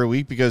kicked every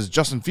week because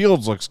Justin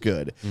Fields looks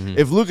good. Mm-hmm.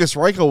 If Lucas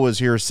Reichel was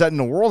here setting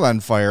the world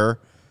on fire,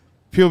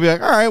 people would be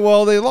like, all right,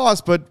 well, they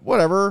lost, but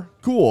whatever,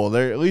 cool.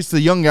 At least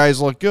the young guys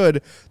look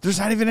good. There's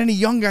not even any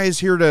young guys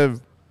here to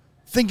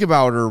think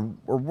about or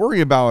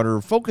worry about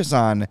or focus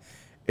on.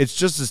 It's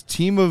just this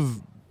team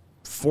of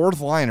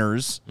fourth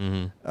liners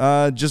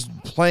just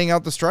playing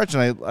out the stretch.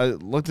 And I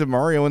looked at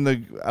Mario in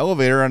the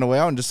elevator on the way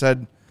out and just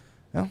said,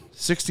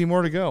 60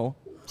 more to go.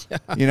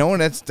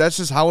 And that's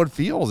just how it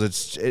feels.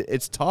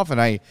 It's tough. And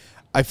I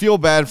feel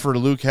bad for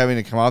Luke having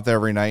to come out there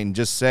every night and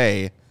just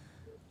say,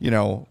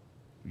 the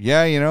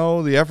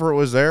effort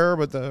was there,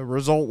 but the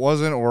result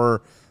wasn't,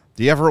 or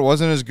the effort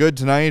wasn't as good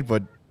tonight,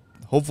 but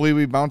hopefully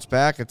we bounce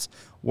back.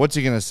 What's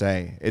he going to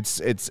say?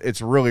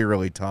 It's really,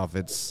 really tough.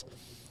 It's,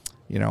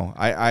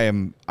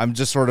 I'm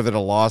just sort of at a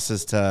loss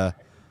as to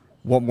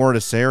what more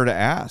to say or to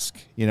ask.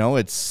 He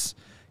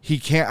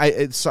can't.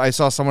 I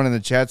saw someone in the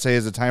chat say,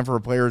 "Is it time for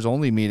a players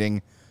only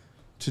meeting?"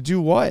 To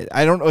do what?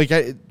 I don't know.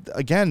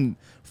 Again,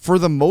 for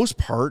the most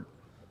part,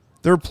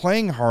 they're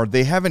playing hard.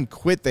 They haven't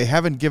quit. They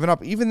haven't given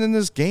up. Even in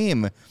this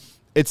game,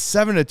 it's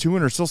 7-2,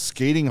 and they're still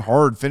skating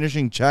hard,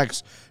 finishing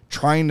checks,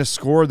 trying to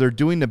score. They're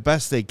doing the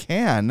best they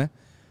can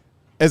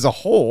as a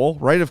whole,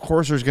 right? Of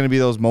course, there's going to be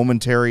those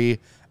momentary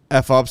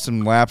F-ups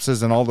and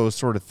lapses and all those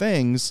sort of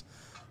things,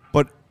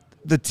 but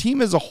the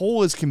team as a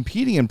whole is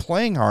competing and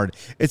playing hard.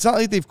 It's not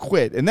like they've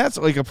quit, and that's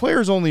like a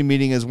players-only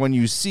meeting is when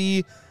you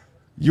see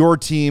your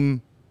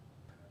team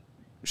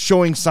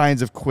showing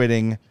signs of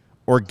quitting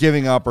or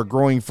giving up or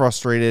growing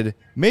frustrated.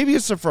 Maybe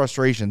it's a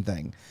frustration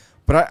thing,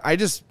 but I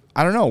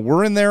don't know.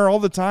 We're in there all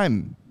the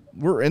time.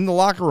 We're in the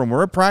locker room.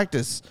 We're at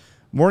practice,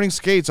 morning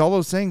skates, all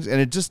those things, and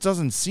it just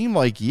doesn't seem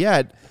like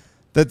yet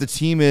that the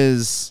team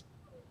is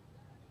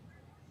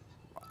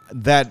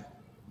that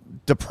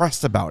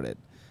depressed about it.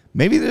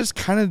 maybe they just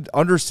kind of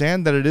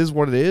understand that it is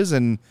what it is,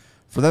 and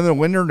for them to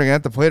win, they're going to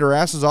have to play their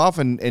asses off,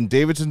 and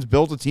Davidson's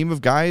built a team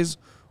of guys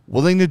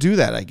willing to do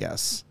that, I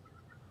guess.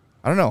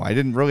 I don't know. I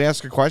didn't really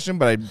ask a question,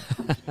 but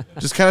I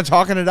just kind of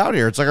talking it out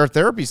here. It's like our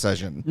therapy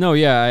session. No,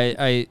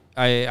 yeah,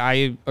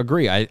 I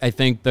agree. I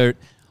think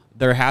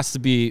there has to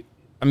be.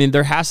 I mean,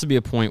 there has to be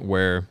a point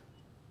where,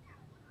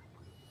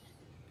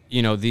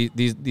 you know,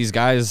 these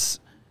guys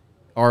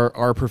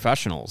are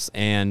professionals,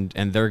 and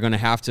they're going to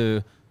have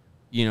to,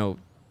 you know,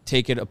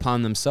 take it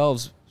upon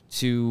themselves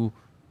to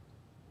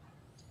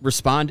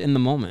respond in the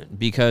moment,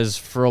 because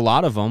for a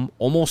lot of them,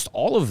 almost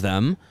all of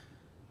them,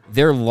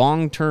 their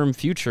long-term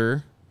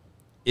future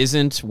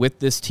isn't with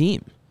this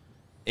team,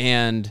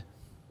 and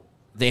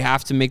they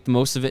have to make the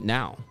most of it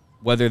now,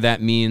 whether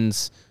that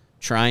means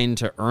trying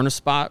to earn a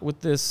spot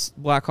with this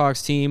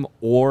Blackhawks team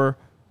or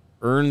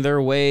earn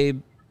their way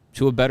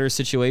to a better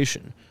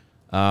situation.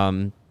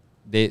 At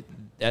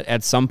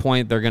some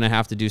point they're going to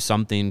have to do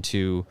something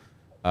to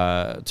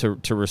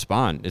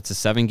respond. It's a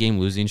 7-game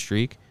losing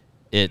streak.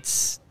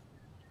 It's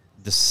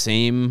the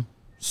same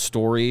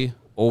story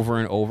over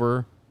and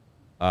over.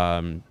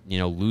 You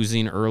know,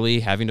 losing early,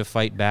 having to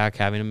fight back,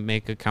 having to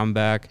make a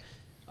comeback.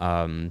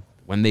 When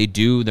they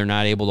do, they're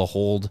not able to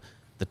hold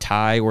the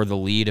tie or the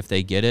lead if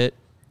they get it.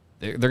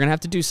 They're going to have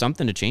to do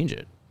something to change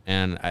it.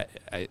 And,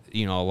 I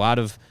you know, a lot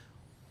of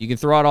 – you can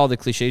throw out all the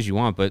cliches you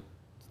want, but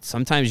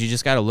sometimes you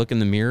just got to look in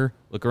the mirror,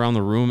 look around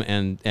the room,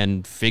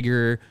 and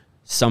figure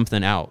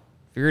something out.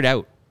 Figure it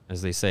out,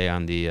 as they say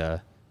on the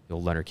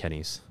old Leonard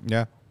Kenny's.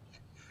 Yeah.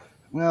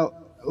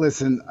 Well,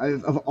 listen,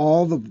 of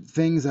all the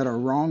things that are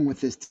wrong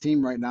with this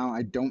team right now,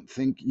 I don't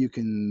think you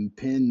can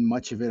pin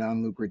much of it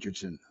on Luke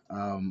Richardson.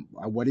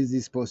 What is he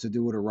supposed to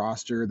do with a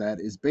roster that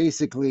is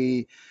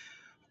basically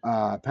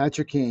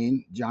Patrick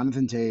Kane,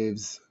 Jonathan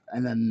Taves,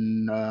 and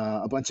then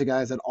a bunch of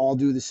guys that all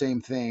do the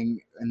same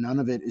thing, and none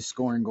of it is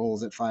scoring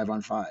goals at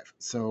 5-on-5.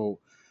 So,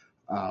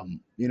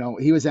 you know,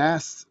 he was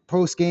asked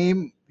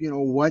post-game, you know,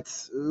 what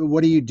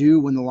do you do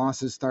when the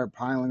losses start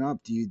piling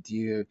up? Do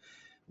you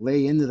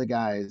lay into the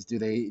guys? Do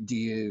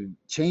you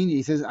change?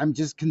 He says, I'm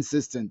just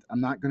consistent.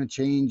 I'm not going to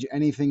change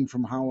anything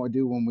from how I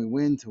do when we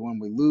win to when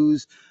we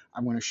lose.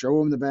 I'm going to show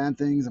them the bad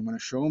things. I'm going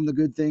to show them the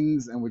good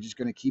things. And we're just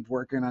going to keep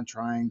working on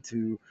trying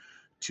to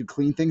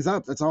clean things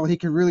up. That's all he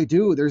can really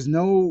do. There's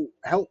no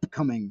help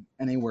coming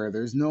anywhere.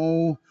 There's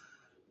no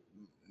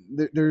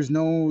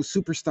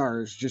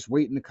superstars just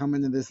waiting to come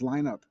into this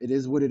lineup. It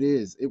is what it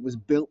is. It was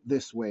built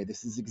this way.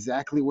 This is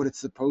exactly what it's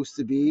supposed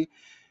to be.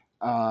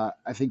 I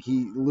think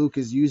Luke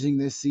is using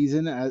this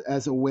season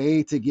as a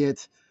way to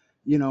get,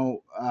 you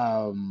know,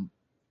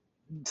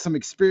 some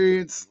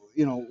experience,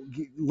 you know,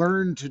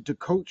 learn to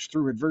coach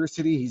through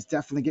adversity. He's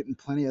definitely getting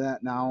plenty of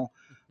that now.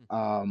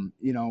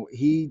 You know,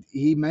 he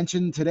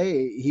mentioned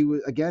today, he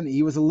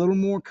was a little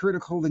more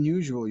critical than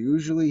usual.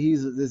 Usually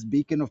he's this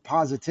beacon of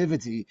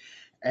positivity.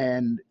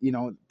 And, you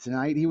know,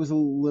 tonight he was a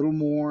little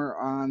more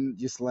on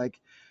just like,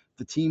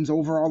 the team's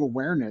overall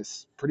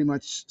awareness pretty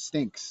much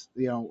stinks,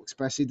 you know,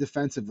 especially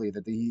defensively,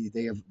 that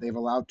they've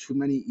allowed too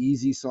many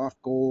easy, soft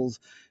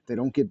goals. They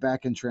don't get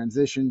back in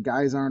transition.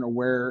 Guys aren't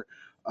aware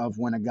of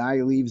when a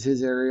guy leaves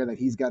his area that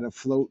he's got to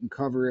float and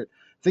cover it.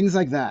 Things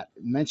like that.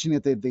 Mentioning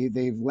that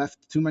they've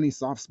left too many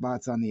soft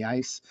spots on the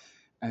ice,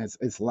 and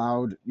it's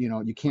loud. You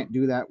know, you can't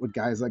do that with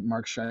guys like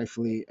Mark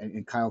Scheifele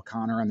and Kyle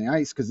Connor on the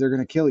ice, because they're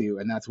going to kill you,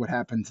 and that's what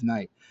happened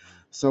tonight.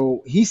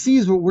 So he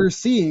sees what we're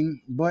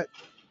seeing, but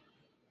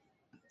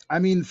I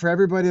mean, for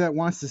everybody that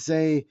wants to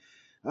say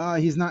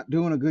he's not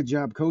doing a good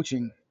job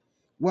coaching,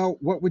 well,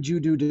 what would you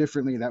do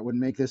differently that would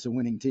make this a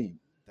winning team?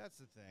 That's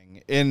the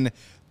thing. And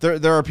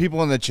there are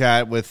people in the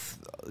chat with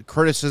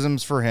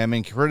criticisms for him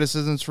and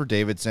criticisms for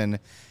Davidson,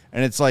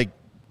 and it's like,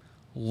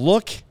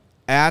 look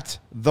at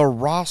the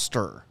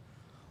roster.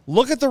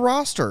 Look at the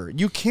roster.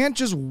 You can't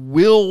just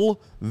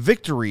will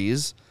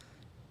victories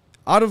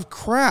out of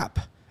crap.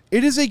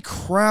 It is a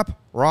crap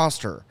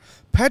roster.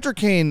 Patrick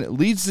Kane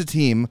leads the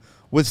team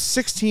with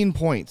 16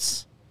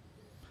 points.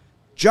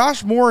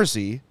 Josh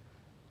Morrissey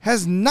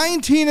has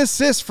 19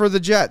 assists for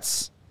the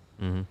Jets.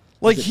 Mm-hmm.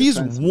 Like, he's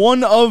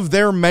one of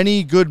their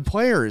many good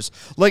players.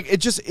 Like, it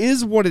just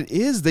is what it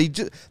is.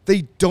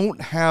 They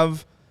don't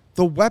have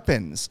the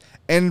weapons.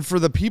 And for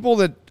the people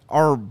that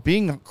are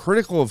being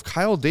critical of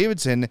Kyle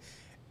Davidson,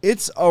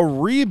 it's a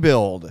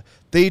rebuild.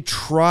 They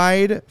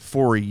tried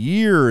for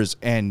years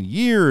and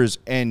years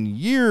and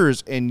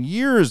years and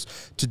years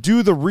to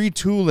do the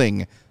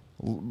retooling,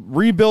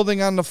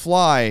 rebuilding on the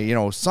fly, you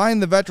know, sign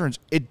the veterans.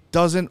 It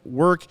doesn't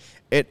work.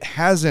 It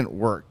hasn't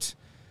worked.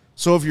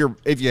 So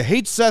if you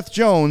hate Seth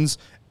Jones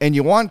and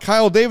you want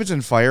Kyle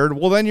Davidson fired,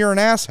 well, then you're an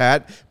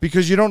asshat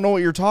because you don't know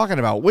what you're talking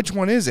about. Which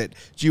one is it?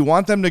 Do you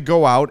want them to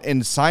go out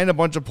and sign a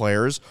bunch of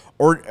players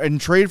and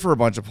trade for a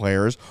bunch of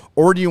players,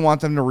 or do you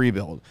want them to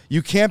rebuild?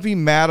 You can't be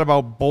mad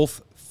about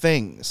both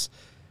things.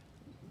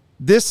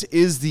 This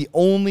is the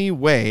only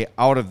way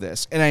out of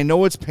this. And I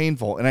know it's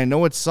painful and I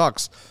know it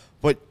sucks,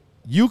 but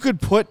you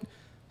could put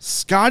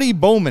Scotty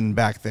Bowman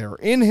back there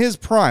in his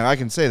prime. I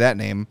can say that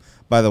name,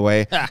 by the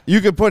way.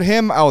 You could put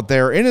him out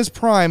there in his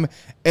prime,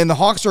 and the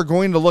Hawks are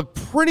going to look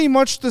pretty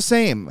much the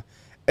same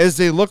as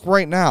they look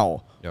right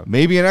now. Yep.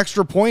 Maybe an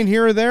extra point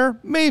here or there.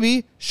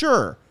 Maybe.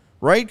 Sure.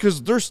 Right?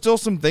 Because there's still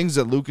some things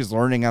that Luke is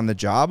learning on the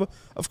job.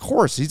 Of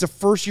course, he's a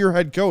first-year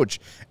head coach.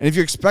 And if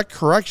you expect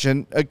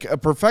perfection,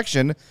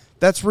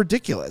 that's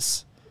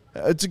ridiculous.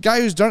 It's a guy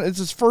it's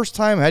his first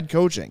time head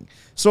coaching.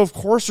 So, of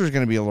course, there's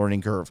going to be a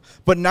learning curve.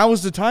 But now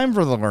is the time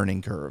for the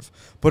learning curve.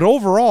 But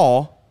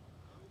overall,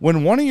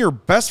 when one of your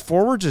best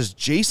forwards is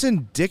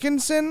Jason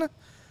Dickinson,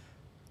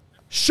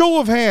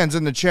 show of hands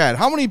in the chat.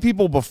 How many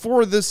people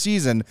before this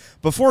season,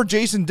 before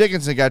Jason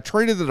Dickinson got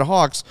traded to the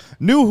Hawks,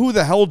 knew who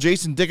the hell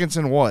Jason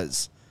Dickinson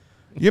was?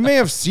 You may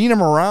have seen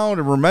him around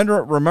and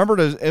remembered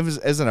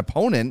as an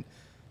opponent,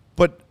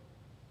 but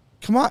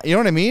come on, you know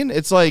what I mean?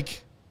 It's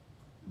like,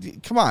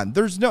 come on.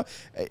 There's no.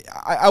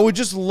 I would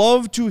just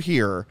love to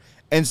hear,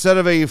 instead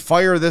of a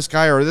fire this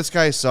guy or this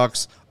guy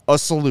sucks, a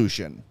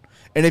solution.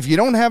 And if you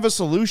don't have a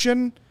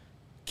solution,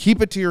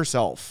 keep it to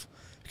yourself.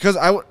 Because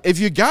if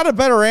you got a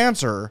better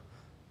answer,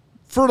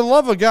 for the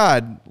love of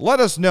God, let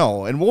us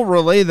know, and we'll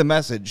relay the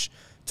message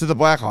to the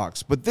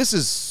Blackhawks. But this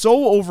is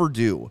so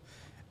overdue.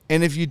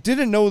 And if you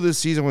didn't know this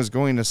season was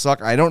going to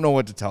suck, I don't know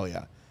what to tell you.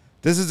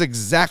 This is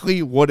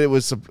exactly what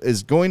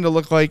is going to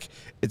look like.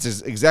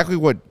 It's exactly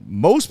what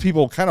most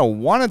people kind of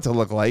want it to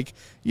look like.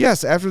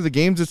 Yes, after the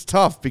games, it's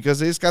tough because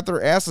they just got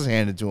their asses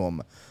handed to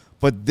them.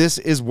 But this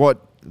is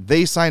what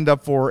they signed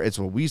up for. It's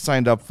what we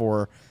signed up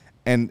for.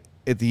 And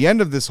at the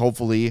end of this,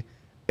 hopefully,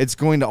 it's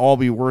going to all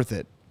be worth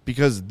it.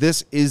 Because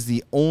this is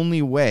the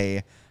only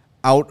way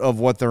out of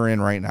what they're in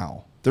right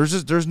now.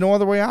 There's no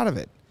other way out of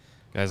it.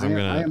 Guys, I'm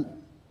gonna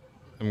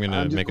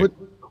make it.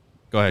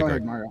 Go ahead,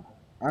 Greg. Mario.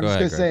 I'm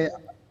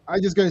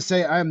just gonna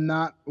say I'm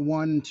not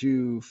one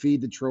to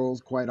feed the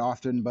trolls quite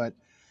often, but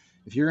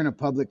if you're in a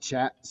public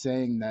chat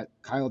saying that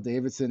Kyle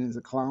Davidson is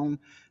a clown,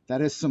 that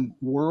is some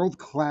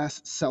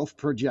world-class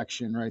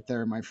self-projection right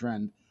there, my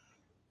friend.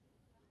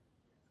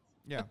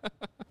 Yeah.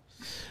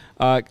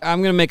 I'm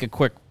gonna make a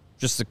quick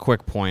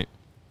point.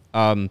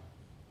 I'm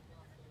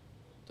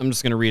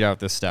just going to read out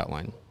this stat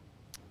line.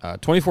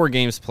 24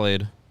 games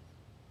played,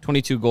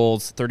 22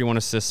 goals, 31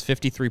 assists,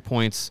 53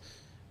 points,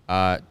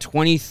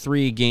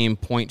 23-game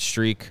point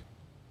streak,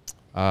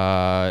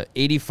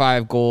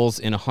 85 goals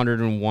in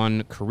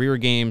 101 career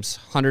games,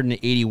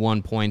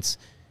 181 points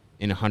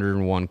in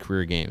 101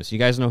 career games. You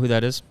guys know who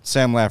that is?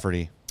 Sam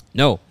Lafferty.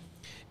 No.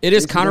 It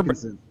is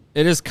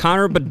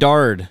Connor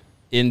Bedard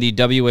in the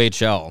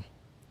WHL.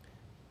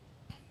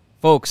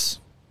 Folks,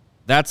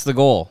 that's the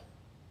goal.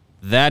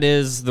 That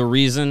is the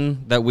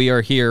reason that we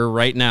are here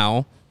right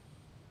now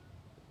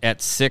at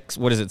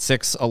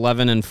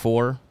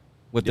 6-11-4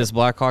 with this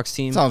Blackhawks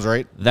team. Sounds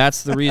right.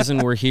 That's the reason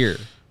we're here.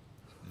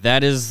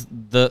 That is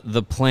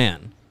the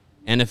plan.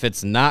 And if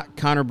it's not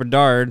Connor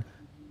Bedard,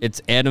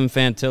 it's Adam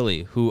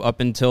Fantilli, who up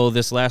until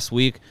this last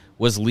week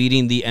was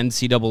leading the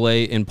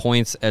NCAA in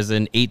points as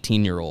an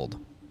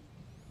 18-year-old.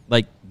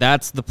 Like,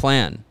 that's the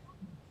plan.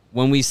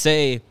 When we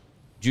say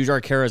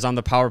Jujhar Khaira is on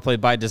the power play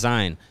by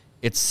design,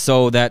 it's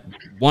so that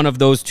one of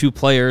those two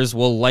players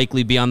will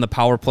likely be on the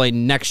power play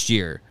next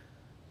year.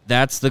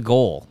 That's the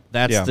goal.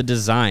 That's the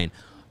design.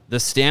 The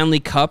Stanley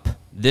Cup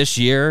this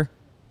year,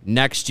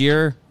 next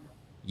year,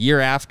 year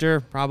after,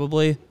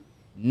 probably,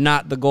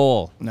 not the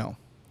goal. No.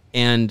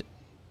 And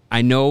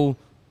I know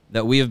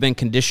that we have been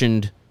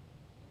conditioned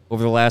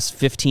over the last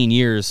 15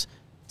 years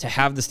to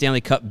have the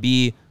Stanley Cup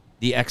be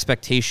the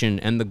expectation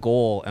and the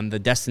goal and the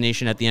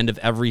destination at the end of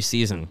every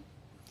season.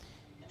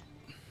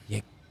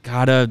 You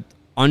gotta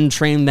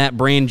untrain that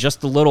brain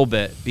just a little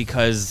bit,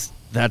 because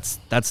that's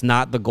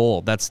not the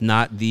goal. That's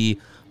not the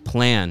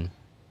plan.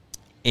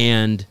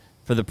 And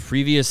for the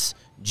previous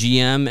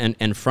GM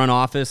and front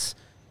office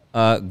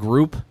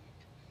group,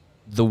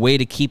 the way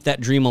to keep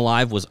that dream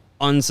alive was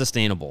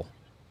unsustainable.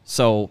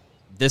 So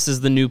this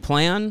is the new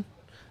plan.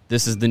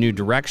 This is the new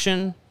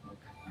direction.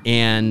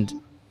 And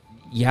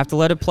you have to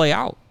let it play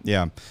out.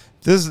 Yeah.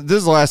 This is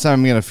the last time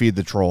I'm going to feed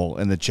the troll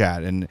in the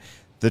chat. And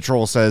the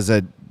troll says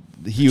that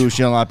he who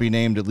shall not be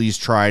named at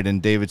least tried,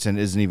 and Davidson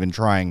isn't even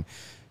trying.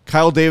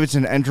 Kyle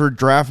Davidson entered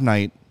draft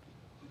night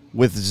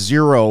with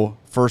 0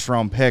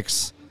 first-round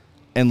picks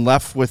and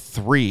left with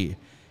 3.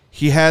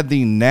 He had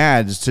the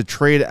nads to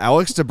trade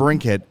Alex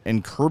DeBrincat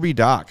and Kirby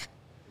Dach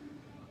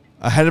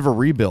ahead of a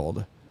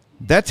rebuild.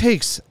 That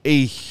takes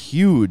a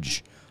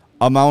huge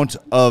amount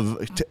of,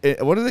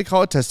 what do they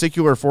call it?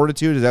 Testicular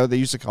fortitude? Is that what they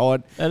used to call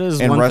it? That is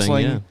in one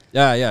wrestling? thing,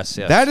 yeah. Yes.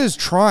 That is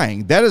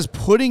trying. That is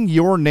putting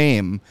your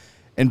name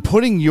and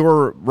putting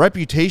your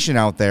reputation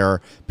out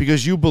there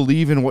because you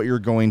believe in what you're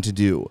going to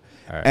do.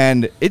 Right.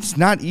 And it's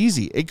not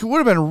easy. It would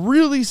have been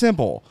really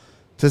simple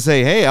to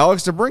say, hey,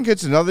 Alex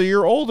DeBrincat's another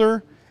year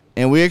older,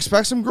 and we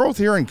expect some growth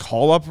here, and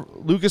call up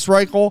Lucas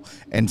Reichel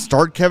and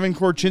start Kevin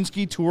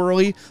Korchinski too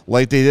early,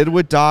 like they did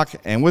with Dach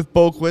and with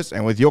Boquist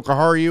and with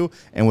Jokiharju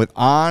and with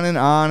on and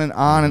on and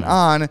on and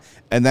on,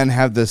 and then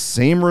have the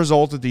same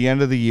result at the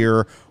end of the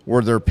year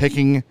where they're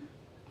picking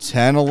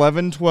 10,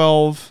 11,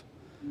 12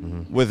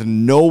 with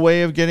no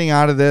way of getting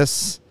out of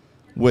this.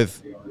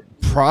 with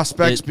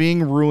prospects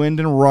being ruined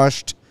and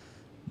rushed.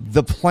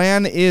 The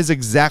plan is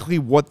exactly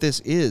what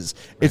this is.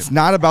 Right. It's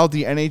not about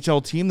the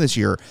NHL team this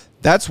year.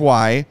 That's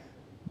why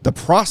the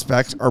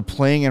prospects are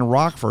playing in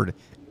Rockford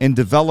and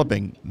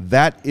developing.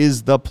 That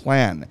is the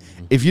plan.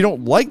 If you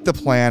don't like the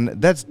plan,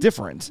 that's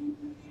different.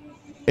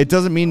 It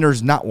doesn't mean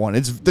there's not one.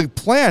 The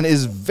plan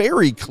is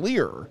very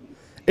clear.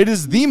 It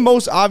is the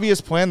most obvious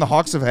plan the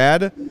Hawks have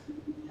had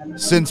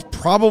since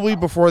probably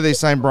before they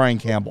signed Brian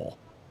Campbell.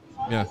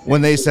 Yeah.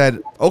 When they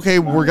said, okay,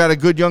 we got a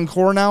good young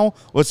core now,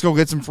 let's go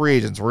get some free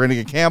agents. We're going to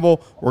get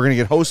Campbell, we're going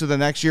to get Hossa the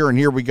next year, and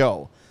here we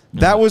go.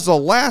 That was the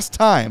last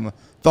time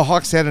the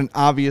Hawks had an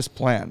obvious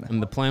plan.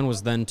 And the plan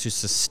was then to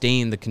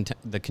sustain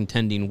the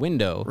contending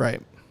window.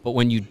 Right. But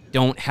when you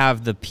don't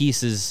have the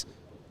pieces,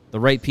 the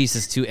right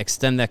pieces to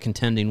extend that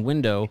contending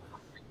window,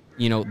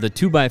 the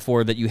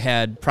 2x4 that you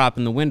had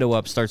propping the window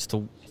up starts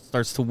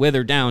to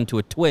wither down to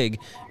a twig,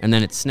 and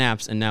then it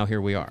snaps, and now here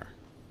we are.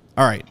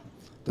 All right.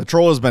 The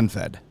troll has been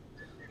fed.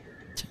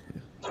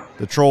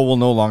 The troll will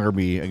no longer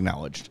be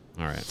acknowledged.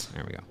 All right.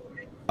 There we go.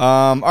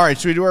 All right.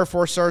 Should we do our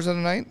 4 stars of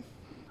the night?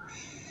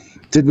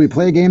 Did we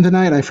play a game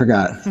tonight? I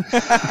forgot.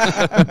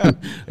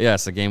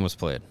 Yes, the game was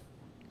played.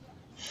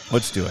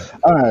 Let's do it.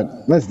 All right.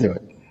 Let's do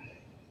it.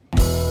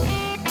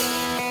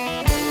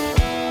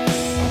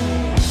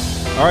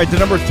 All right. The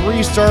number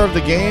 3 star of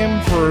the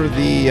game for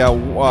the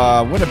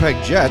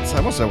Winnipeg Jets. I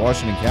almost said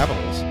Washington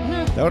Capitals.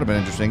 That would have been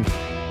interesting.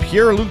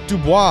 Pierre-Luc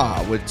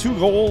Dubois with 2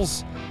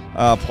 goals,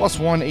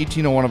 +1,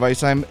 18:01 of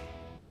ice time,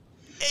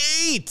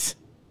 8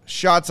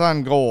 shots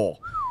on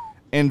goal,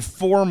 and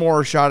 4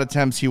 more shot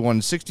attempts. He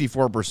won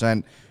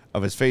 64%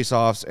 of his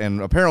faceoffs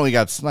and apparently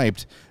got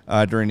sniped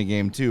during the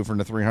game, too, from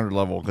the 300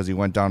 level because he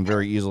went down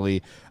very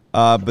easily.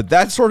 But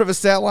that sort of a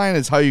stat line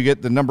is how you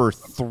get the number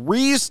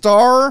 3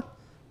 star.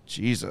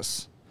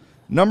 Jesus.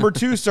 Number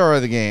 2 star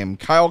of the game,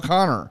 Kyle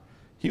Connor.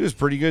 He was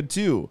pretty good,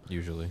 too.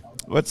 Usually.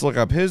 Let's look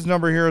up his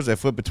number here as I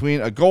flip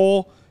between a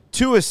goal,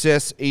 2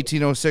 assists,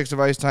 18:06 of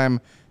ice time,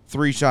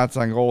 3 shots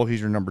on goal.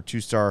 He's your number 2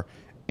 star.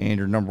 And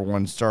your number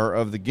 1 star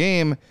of the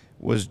game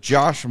was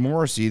Josh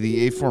Morrissey,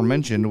 the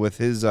aforementioned, with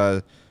his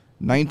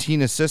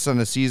 19 assists on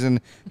the season.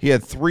 He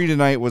had 3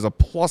 tonight, was a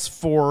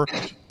 +4,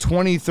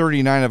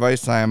 20:39 of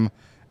ice time,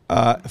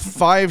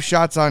 5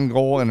 shots on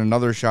goal, and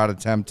another shot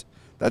attempt.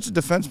 That's a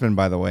defenseman,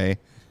 by the way.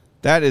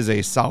 That is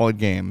a solid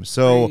game.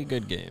 So pretty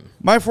good game.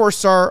 My 4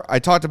 star, I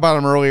talked about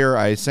him earlier.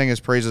 I sang his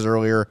praises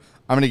earlier.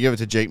 I'm going to give it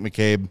to Jake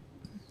McCabe.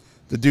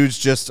 The dude's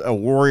just a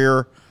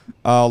warrior.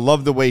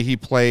 Love the way he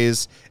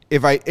plays.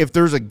 If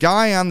there's a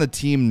guy on the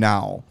team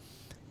now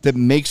that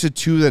makes it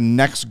to the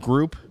next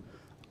group,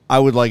 I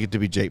would like it to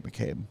be Jake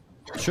McCabe.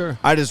 Sure.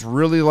 I just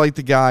really like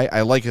the guy.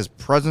 I like his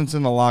presence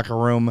in the locker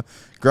room.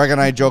 Greg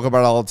and I joke about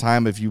it all the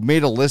time. If you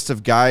made a list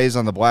of guys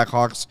on the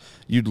Blackhawks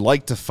you'd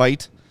like to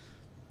fight,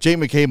 Jake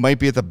McCabe might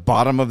be at the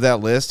bottom of that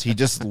list. He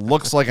just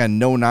looks like a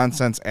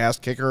no-nonsense ass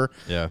kicker.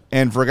 Yeah.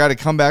 And for a guy to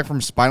come back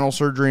from spinal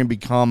surgery and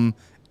become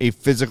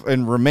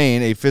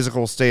remain a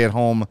physical,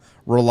 stay-at-home,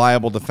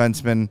 reliable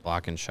defenseman,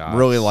 blocking shots,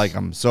 really like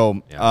him. So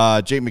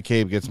Jake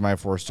McCabe gets my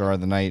 4 star of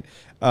the night.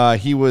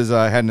 He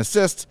had an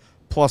assist,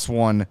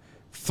 +1,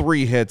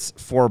 3 hits,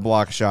 4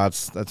 block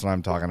shots. That's what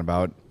I'm talking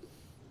about.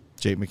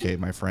 Jake McCabe,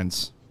 my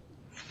friends.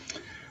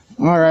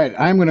 All right,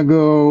 I'm going to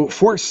go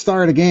 4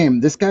 star to game.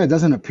 This guy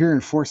doesn't appear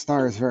in 4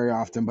 stars very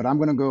often, but I'm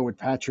going to go with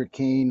Patrick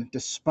Kane,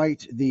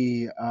 despite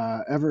the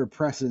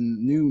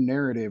ever-present new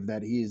narrative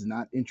that he is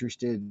not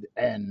interested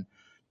and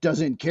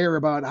doesn't care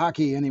about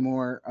hockey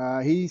anymore.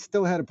 He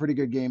still had a pretty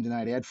good game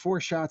tonight. He had 4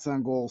 shots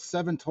on goal,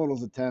 7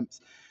 total attempts.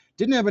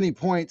 Didn't have any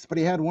points, but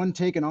he had 1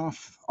 taken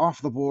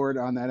off the board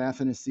on that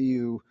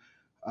Athanasiou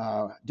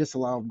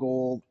disallowed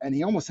goal, and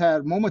he almost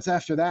had moments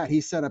after that. He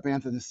set up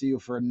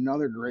Athanasiou for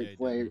another great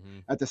play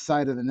at the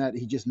side of the net.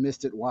 He just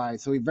missed it wide,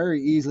 so he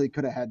very easily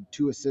could have had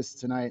 2 assists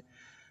tonight.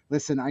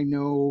 Listen, I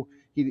know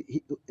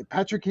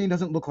Patrick Kane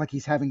doesn't look like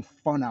he's having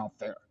fun out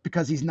there,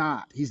 because he's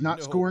not. He's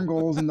not scoring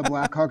goals, and the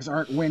Blackhawks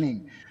aren't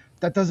winning.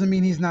 That doesn't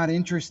mean he's not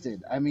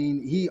interested. I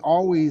mean, he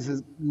always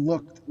has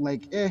looked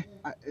like,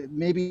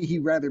 maybe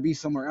he'd rather be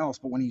somewhere else.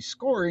 But when he's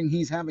scoring,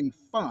 he's having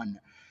fun.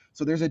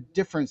 So there's a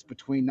difference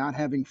between not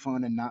having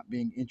fun and not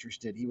being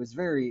interested. He was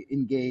very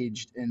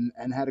engaged and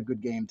had a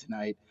good game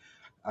tonight.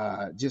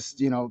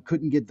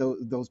 Couldn't get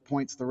those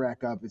points to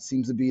rack up. It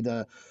seems to be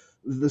the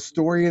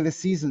story of the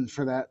season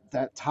for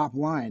that top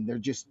line. They're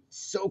just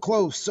so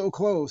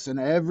close. And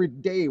every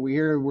day we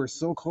hear we're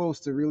so close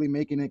to really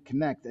making it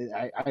connect.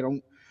 I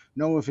don't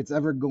know if it's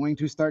ever going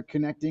to start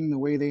connecting the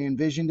way they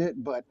envisioned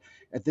it, but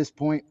at this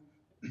point,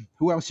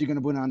 who else are you going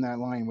to put on that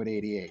line with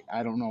 88?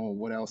 I don't know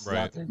what else is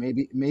out there.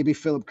 Maybe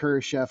Philip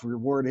Kurashev,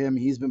 reward him.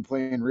 He's been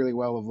playing really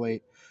well of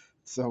late.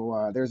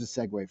 So there's a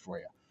segue for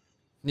you.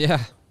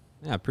 Yeah,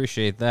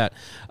 appreciate that.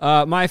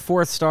 My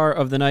 4th star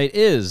of the night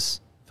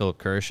is Philip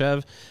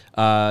Kurashev.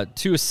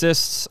 2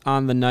 assists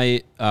on the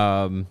night.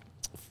 I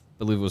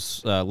believe it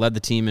was led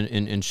the team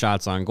in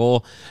shots on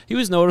goal. He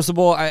was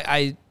noticeable.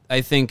 I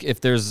think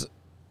if there's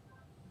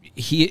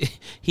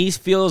he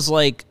feels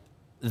like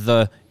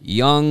the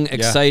young,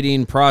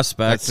 exciting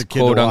prospect,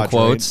 quote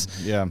unquote,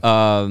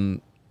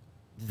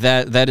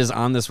 that is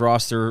on this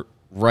roster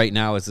right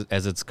now as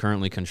it's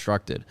currently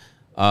constructed.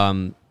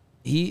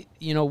 He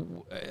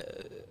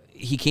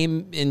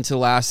came into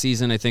last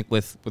season, I think,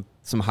 with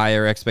some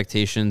higher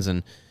expectations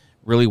and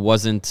really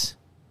wasn't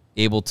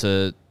able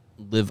to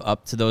live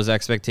up to those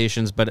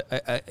expectations, but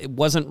it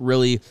wasn't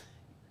really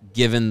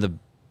given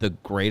the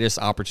greatest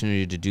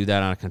opportunity to do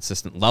that on a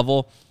consistent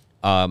level.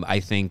 I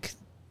think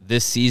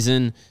this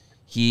season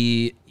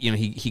he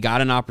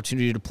got an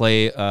opportunity to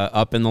play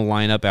up in the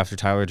lineup after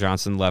Tyler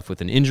Johnson left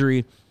with an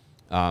injury,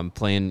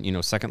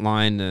 playing second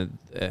line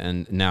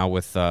and now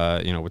with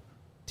with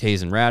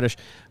Taves and Radish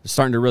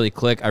starting to really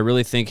click. I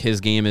really think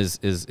his game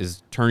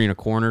is turning a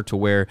corner to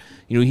where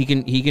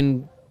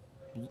he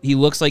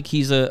looks like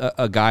he's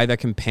a guy that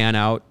can pan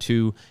out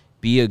to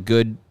be a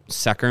good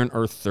second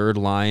or third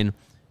line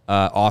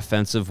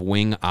offensive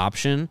wing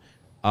option,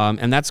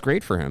 and that's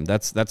great for him.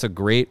 That's a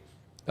great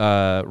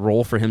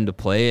role for him to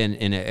play,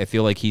 and I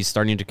feel like he's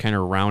starting to kind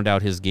of round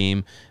out his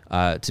game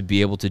to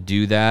be able to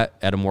do that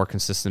at a more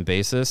consistent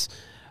basis.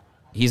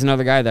 He's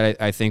another guy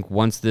that I think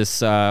once this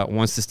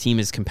team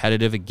is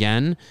competitive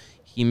again,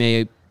 he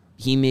may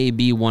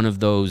be one of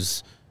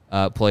those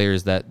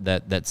players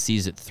that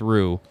sees it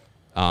through.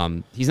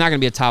 He's not going to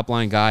be a top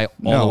line guy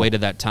all the way to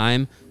that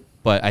time,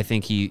 but I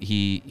think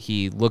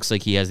he looks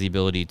like he has the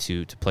ability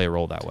to play a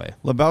role that way.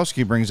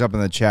 Lebowski brings up in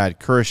the chat,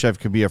 Kurashev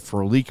could be a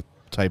Frolik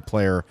type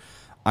player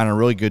on a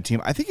really good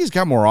team. I think he's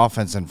got more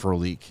offense than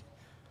Frolik.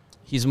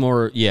 He's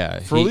more,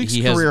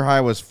 Frolik's career high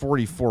was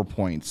 44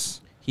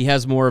 points. He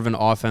has more of an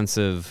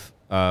offensive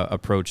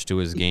approach to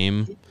his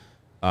game.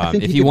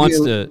 If he wants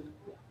to,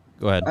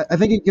 go ahead. I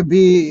think he could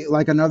be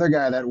like another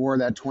guy that wore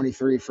that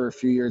 23 for a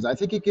few years. I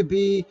think he could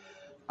be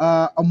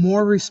a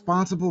more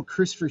responsible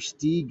Chris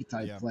Versteeg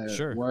type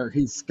player, where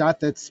he's got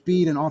that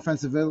speed and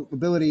offensive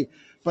ability,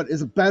 but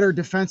is better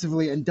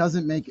defensively and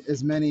doesn't make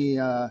as many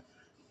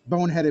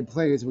boneheaded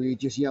plays where you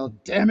just yell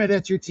 "damn it"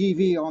 at your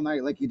TV all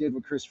night like you did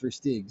with Chris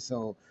Versteeg.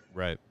 So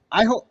right.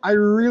 I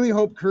really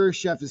hope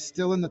Kurashev is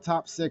still in the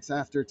top 6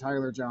 after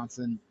Tyler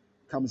Johnson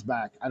comes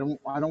back. I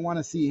don't want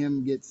to see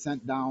him get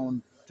sent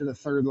down to the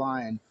third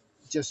line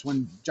just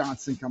when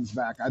Johnson comes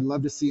back. I'd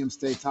love to see him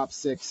stay top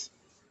 6.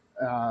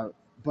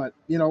 But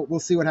we'll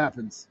see what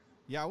happens.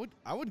 Yeah,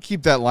 I would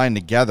keep that line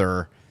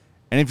together.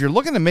 And if you're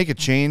looking to make a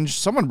change,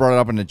 someone brought it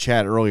up in the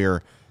chat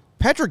earlier.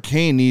 Patrick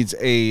Kane needs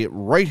a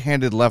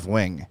right-handed left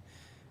wing,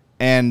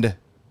 and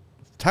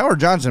Tyler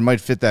Johnson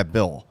might fit that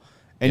bill.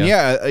 And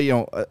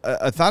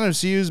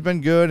Athanasiou's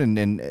been good,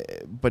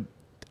 but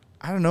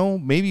I don't know,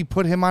 maybe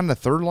put him on the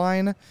third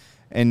line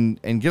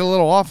and get a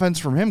little offense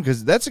from him,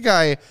 because that's a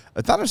guy.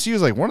 Athanasiou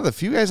is like one of the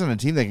few guys on the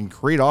team that can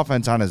create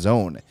offense on his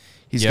own.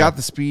 He's got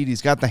the speed,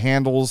 he's got the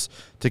handles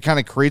to kind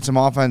of create some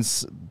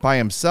offense by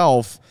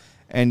himself.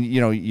 And,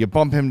 you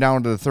bump him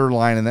down to the third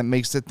line, and that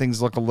makes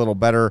things look a little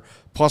better.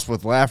 Plus,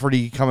 with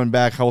Lafferty coming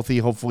back healthy,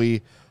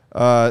 hopefully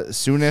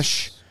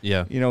soonish,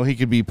 he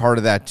could be part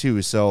of that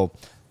too. So,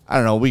 I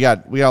don't know. We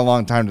got a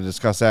long time to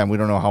discuss that, and we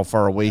don't know how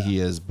far away he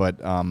is, but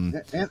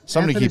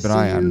somebody keep an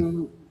eye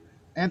on.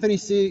 Anthony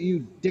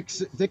C.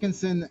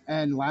 Dickinson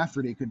and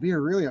Lafferty could be a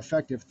really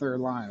effective third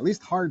line, at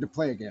least hard to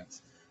play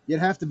against. You'd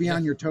have to be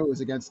on your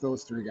toes against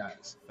those 3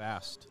 guys.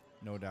 Fast,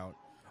 no doubt.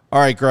 All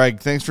right, Greg,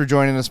 thanks for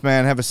joining us,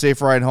 man. Have a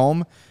safe ride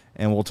home,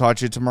 and we'll talk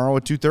to you tomorrow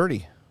at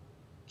 2:30.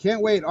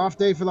 Can't wait. Off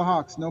day for the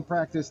Hawks. No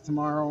practice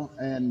tomorrow,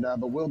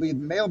 but we'll be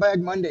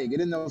Mailbag Monday. Get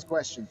in those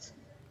questions.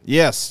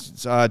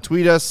 Yes.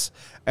 Tweet us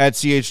at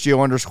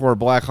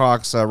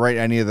 @CHGO_Blackhawks. Write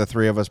any of the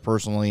 3 of us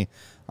personally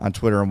on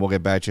Twitter, and we'll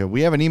get back to you.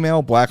 We have an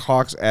email,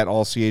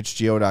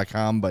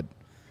 blackhawks@allchgo.com, but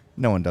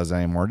no one does that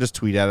anymore. Just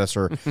tweet at us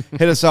or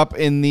hit us up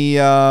in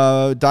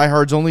the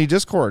Diehards Only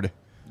Discord.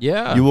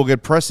 Yeah. You will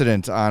get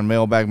precedent on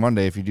Mailbag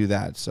Monday if you do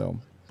that. So,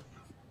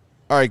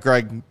 all right,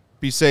 Greg,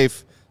 be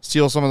safe.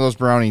 Steal some of those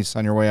brownies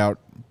on your way out.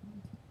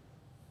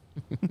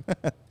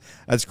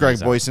 That's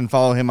Greg Boyson.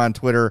 Follow him on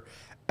Twitter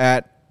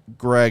at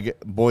Greg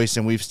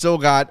Boyson. We've still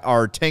got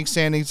our tank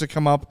standings to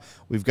come up.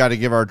 We've got to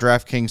give our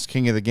DraftKings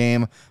King of the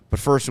Game. But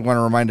first, we want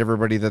to remind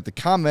everybody that the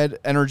ComEd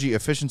Energy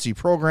Efficiency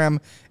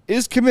Program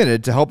is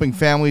committed to helping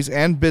families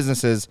and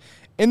businesses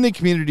in the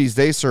communities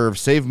they serve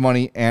save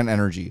money and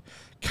energy.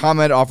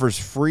 ComEd offers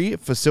free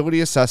facility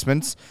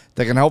assessments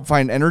that can help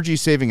find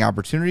energy-saving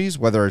opportunities,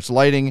 whether it's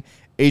lighting,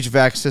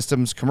 HVAC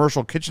systems,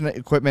 commercial kitchen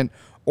equipment,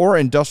 or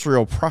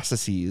industrial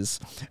processes.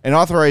 An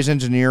authorized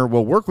engineer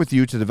will work with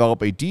you to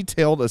develop a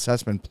detailed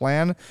assessment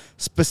plan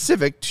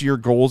specific to your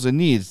goals and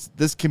needs.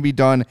 This can be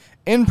done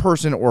in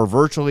person or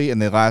virtually,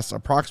 and they last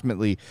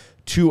approximately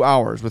 2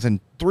 hours. Within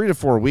 3 to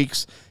 4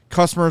 weeks,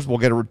 customers will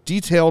get a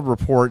detailed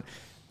report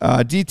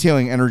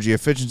detailing energy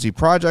efficiency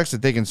projects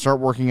that they can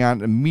start working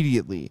on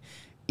immediately.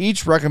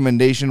 Each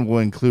recommendation will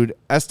include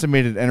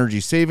estimated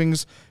energy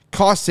savings,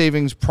 cost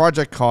savings,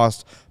 project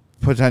cost,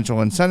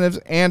 potential incentives,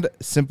 and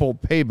simple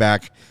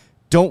payback.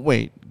 Don't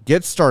wait.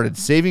 Get started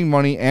saving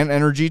money and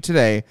energy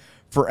today.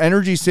 For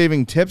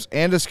energy-saving tips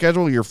and to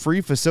schedule your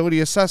free facility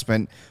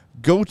assessment,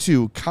 go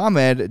to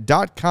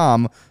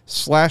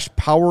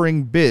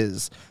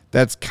ComEd.com/poweringbiz.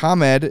 That's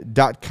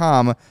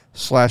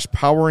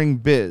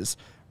ComEd.com/poweringbiz.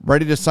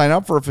 Ready to sign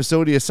up for a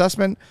facility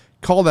assessment?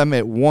 Call them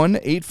at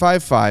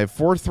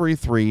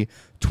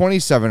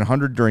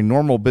 1-855-433-2700 during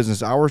normal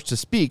business hours to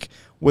speak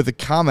with a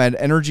ComEd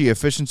Energy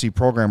Efficiency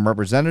Program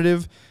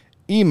representative.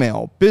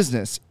 Email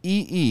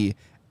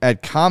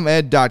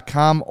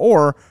businessee@comed.com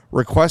or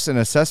request an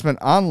assessment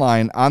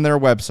online on their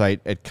website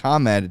at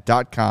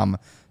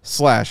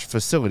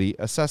comed.com/facility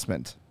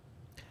assessment.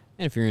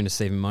 And if you're into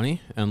saving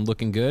money and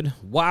looking good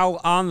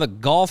while on the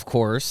golf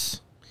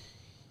course,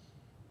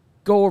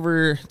 go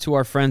over to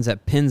our friends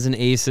at Pins and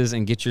Aces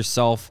and get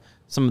yourself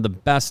some of the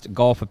best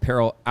golf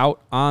apparel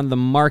out on the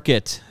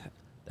market.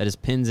 That is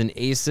Pins and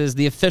Aces,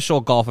 the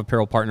official golf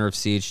apparel partner of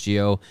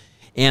CHGO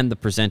and the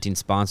presenting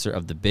sponsor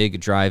of the Big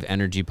Drive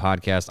Energy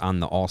podcast on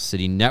the All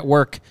City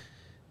Network.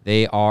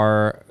 They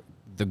are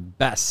the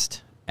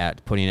best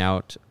at putting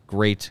out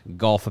great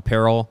golf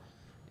apparel,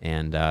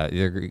 and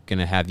they're going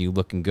to have you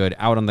looking good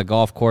out on the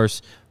golf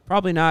course.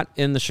 Probably not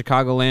in the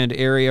Chicagoland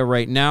area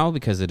right now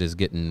because it is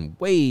getting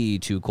way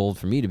too cold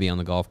for me to be on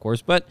the golf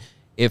course, but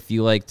if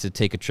you like to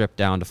take a trip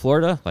down to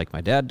Florida, like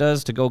my dad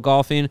does, to go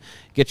golfing,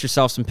 get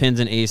yourself some Pins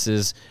and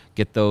Aces,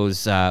 get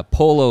those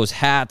polos,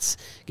 hats,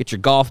 get your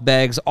golf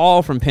bags,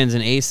 all from Pins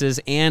and Aces,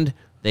 and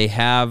they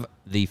have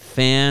the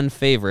fan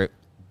favorite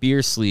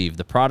beer sleeve,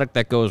 the product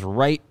that goes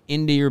right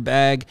into your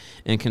bag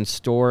and can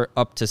store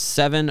up to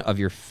 7 of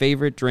your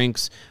favorite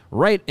drinks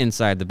right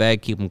inside the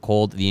bag, keep them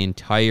cold the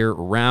entire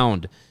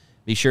round.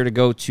 Be sure to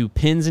go to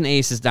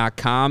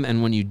pinsandaces.com,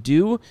 and when you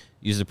do,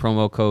 use the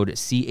promo code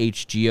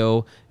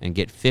CHGO and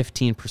get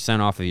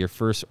 15% off of your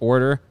first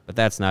order. But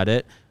that's not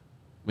it.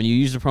 When you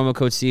use the promo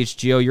code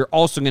CHGO, you're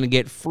also going to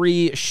get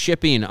free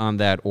shipping on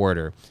that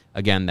order.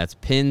 Again, that's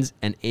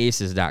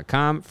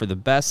pinsandaces.com for the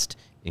best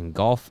in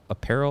golf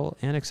apparel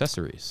and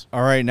accessories.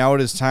 All right, now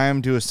it is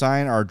time to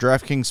assign our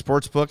DraftKings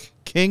Sportsbook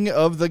King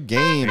of the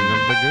Game.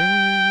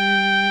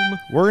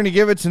 We're going to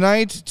give it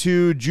tonight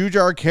to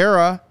Jujhar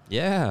Khaira.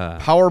 Yeah.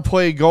 Power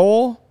play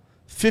goal,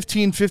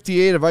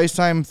 15:58 of ice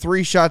time,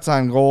 3 shots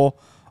on goal,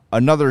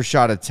 another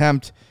shot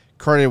attempt,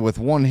 credited with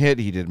 1 hit.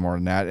 He did more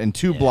than that, and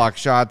 2 block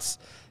shots.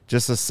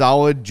 Just a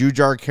solid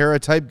Jujhar Khaira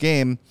type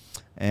game.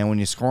 And when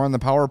you score on the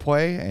power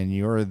play and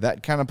you're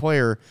that kind of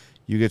player,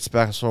 you get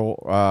special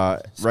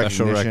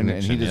recognition,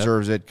 and he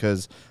deserves it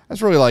because I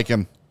just really like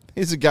him.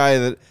 He's a guy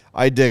that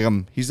I dig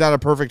him. He's not a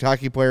perfect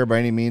hockey player by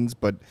any means,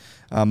 but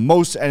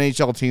most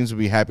NHL teams would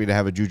be happy to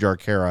have a Jujhar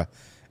Khaira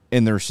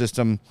in their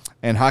system.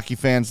 And hockey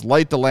fans,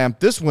 light the lamp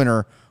this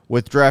winter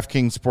with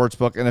DraftKings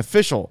Sportsbook, an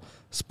official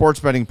sports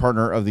betting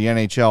partner of the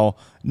NHL.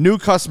 New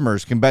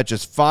customers can bet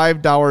just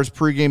 $5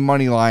 pregame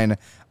money line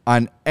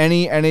on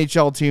any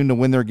NHL team to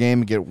win their game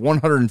and get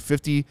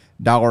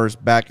 $150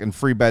 back in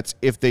free bets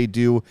if they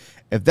do.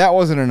 If that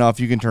wasn't enough,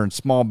 you can turn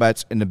small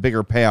bets into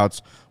bigger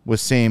payouts with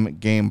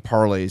same-game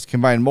parlays.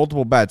 Combine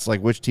multiple bets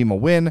like which team will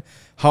win,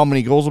 how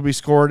many goals will be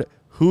scored,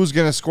 who's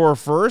going to score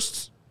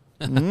first.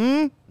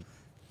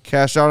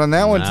 Cash out on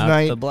that one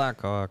tonight. The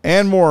Blackhawks.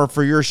 And more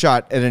for your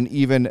shot at an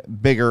even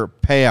bigger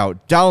payout.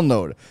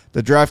 Download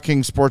the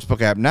DraftKings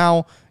Sportsbook app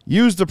now.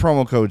 Use the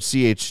promo code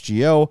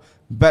CHGO.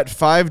 Bet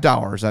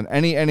 $5 on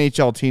any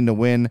NHL team to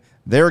win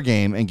their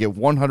game and get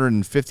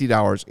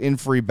 $150 in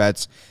free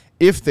bets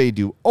if they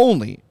do,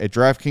 only at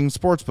DraftKings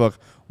Sportsbook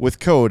with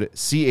code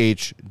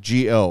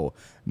CHGO.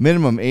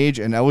 Minimum age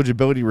and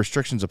eligibility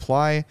restrictions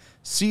apply.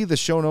 See the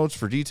show notes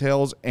for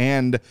details.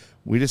 And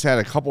we just had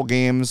a couple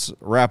games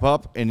wrap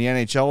up in the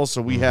NHL,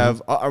 so we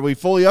have are we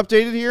fully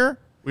updated here?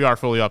 We are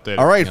fully updated.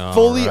 All right,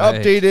 fully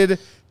updated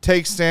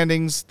take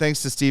standings.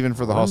 Thanks to Steven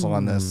for the hustle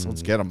on this.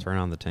 Let's get them. Turn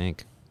on the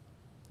tank.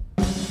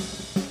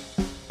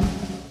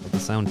 What the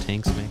sound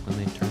tanks make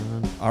when they turn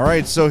on? All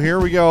right, so here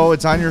we go.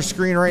 It's on your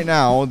screen right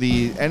now.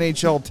 The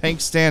NHL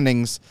tank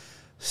standings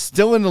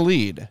still in the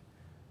lead.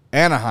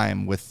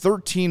 Anaheim with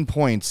 13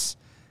 points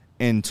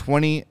in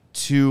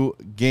 22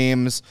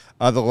 games.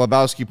 The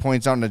Lebowski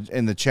points out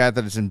in the chat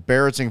that it's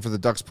embarrassing for the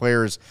Ducks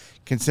players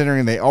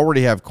considering they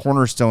already have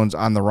cornerstones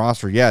on the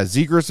roster. Yeah,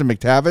 Zegras and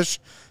McTavish,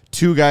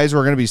 2 guys who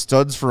are going to be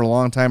studs for a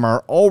long time,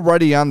 are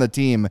already on the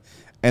team,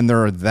 and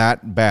they're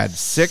that bad.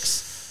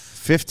 6,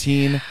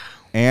 15,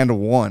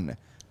 and 1.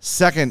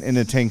 Second in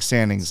the tank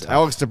standings,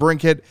 Alex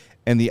DeBrincat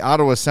and the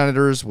Ottawa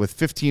Senators with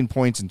 15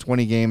 points in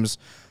 20 games.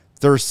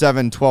 They're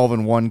 7, 12,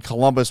 and 1.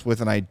 Columbus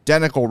with an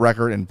identical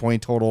record in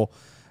point total.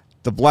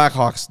 The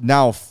Blackhawks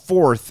now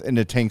 4th in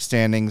the tank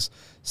standings,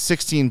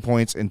 16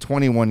 points in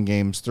 21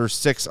 games. They're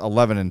 6,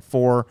 11, and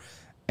 4.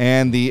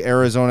 And the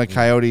Arizona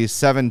Coyotes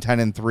 7, 10,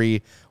 and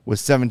 3 with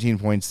 17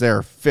 points.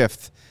 They're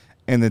 5th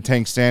in the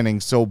tank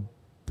standings. So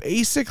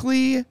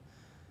basically,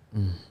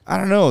 I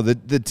don't know.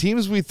 The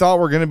teams we thought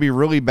were going to be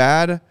really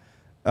bad,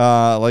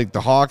 like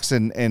the Hawks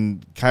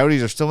and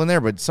Coyotes, are still in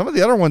there, but some of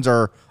the other ones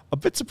are a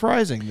bit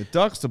surprising. The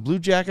Ducks, the Blue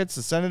Jackets,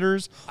 the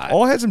Senators,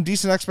 all had some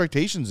decent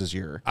expectations this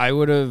year. I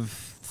would have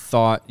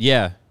thought,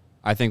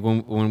 I think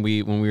when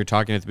we were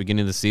talking at the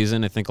beginning of the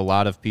season, I think a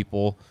lot of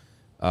people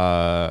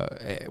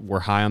were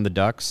high on the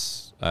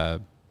Ducks,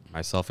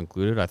 myself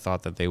included. I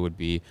thought that they would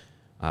be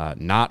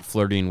not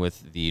flirting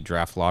with the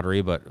draft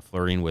lottery, but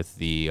flirting with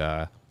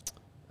the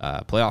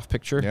playoff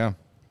picture. Yeah.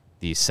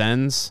 The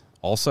Sens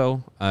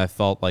also, I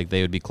felt like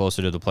they would be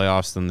closer to the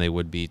playoffs than they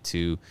would be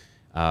to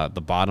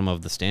the bottom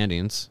of the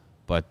standings.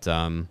 But,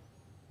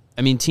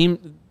 I mean,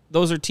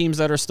 those are teams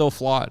that are still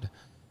flawed.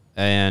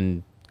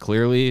 And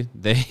clearly,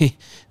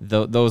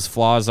 those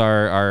flaws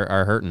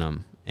are hurting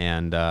them.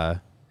 And,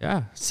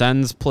 yeah,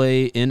 Sens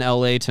play in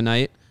LA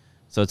tonight,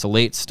 so it's a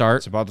late start.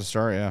 It's about to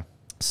start, yeah.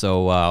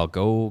 So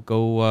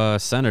go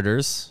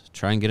Senators.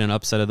 Try and get an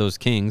upset of those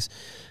Kings.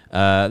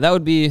 That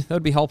would be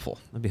helpful.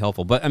 That'd be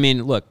helpful. But I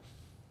mean, look,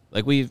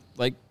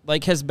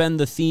 like has been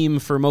the theme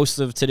for most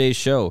of today's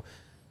show.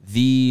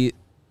 The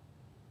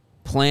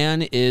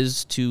plan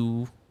is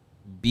to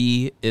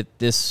be at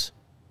this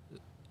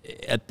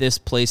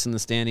place in the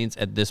standings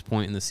at this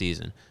point in the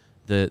season.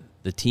 The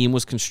team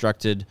was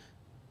constructed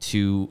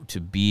to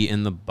be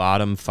in the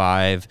bottom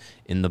 5,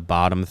 in the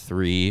bottom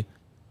 3,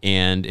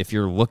 and if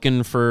you're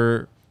looking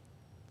for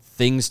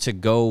things to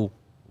go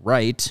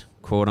right,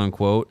 quote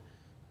unquote,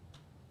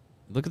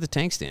 look at the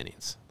tank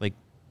standings. Like,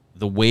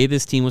 the way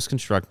this team was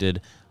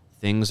constructed,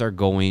 things are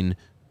going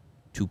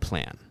to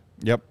plan.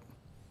 Yep.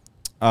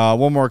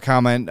 One more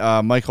comment.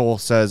 Michael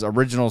says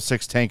original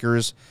 6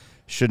 tankers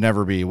should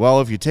never be. Well,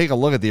 if you take a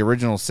look at the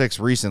original 6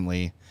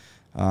 recently,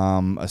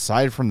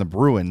 aside from the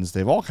Bruins,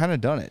 they've all kind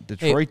of done it.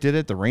 Detroit did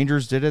it. The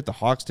Rangers did it. The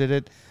Hawks did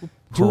it.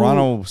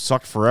 Toronto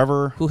sucked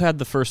forever. Who had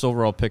the first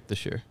overall pick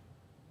this year?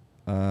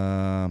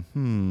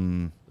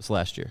 This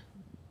last year.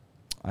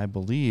 I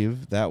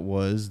believe that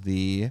was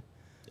I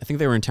think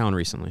they were in town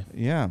recently.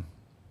 Yeah.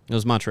 It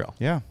was Montreal.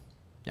 Yeah.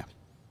 Yeah.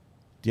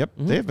 Yep.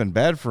 Mm-hmm. They've been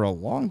bad for a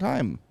long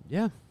time.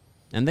 Yeah.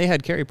 And they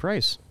had Carey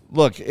Price.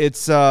 Look,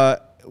 it's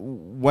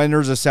when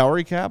there's a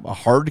salary cap, a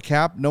hard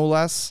cap, no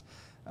less,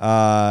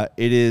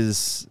 it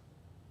is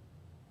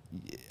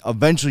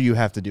eventually you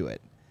have to do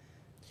it.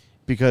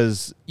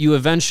 Because you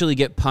eventually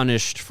get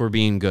punished for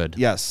being good.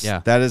 Yes.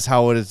 Yeah. That is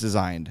how it is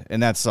designed.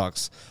 And that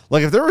sucks.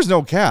 Like, if there was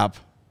no cap,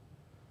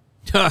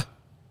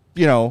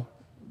 you know,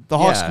 the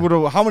Hawks would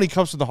have. How many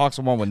cups would the Hawks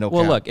have won with no cap?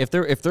 Well, look, if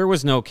there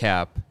was no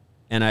cap,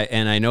 and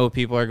I know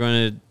people are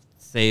going to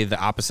say the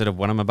opposite of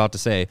what I'm about to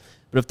say,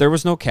 but if there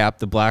was no cap,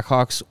 the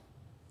Blackhawks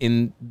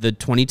in the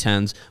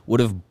 2010s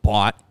would have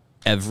bought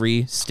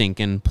every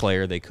stinking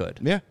player they could.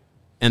 Yeah.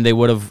 And they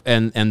would have,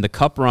 and the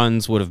cup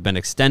runs would have been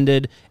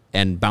extended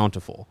and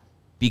bountiful,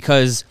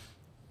 because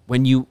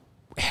when you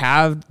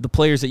have the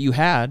players that you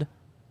had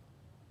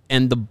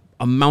and the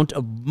amount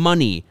of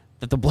money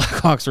that the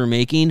Blackhawks were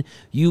making,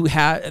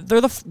 they're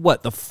the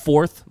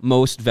 4th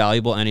most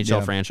valuable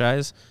NHL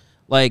franchise.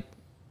 Like,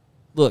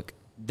 look,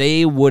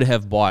 they would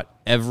have bought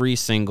every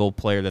single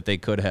player that they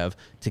could have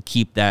to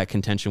keep that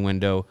contention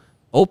window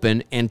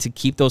open and to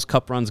keep those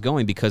cup runs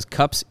going, because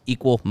cups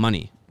equal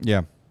money.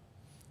 Yeah.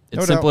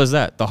 It's simple as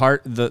that. The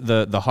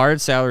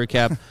hard salary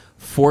cap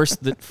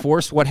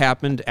forced what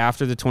happened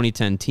after the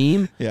 2010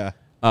 team. Yeah.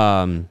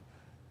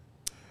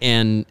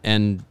 And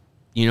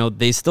you know,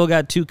 they still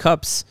got 2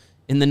 cups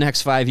in the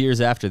next 5 years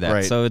after that.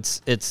 Right. So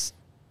it's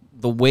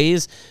the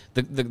ways,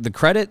 the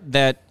credit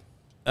that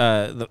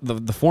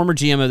the former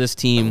GM of this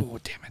team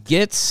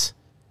gets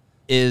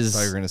is, I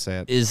thought you were gonna say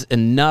it, is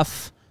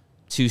enough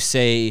to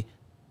say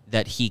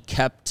that he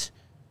kept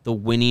the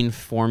winning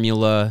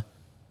formula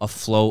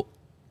afloat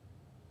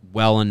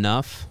well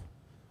enough.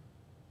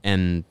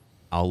 And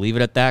I'll leave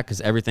it at that,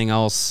 because everything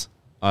else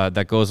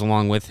that goes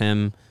along with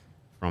him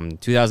from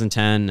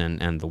 2010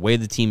 and the way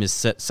the team is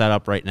set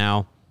up right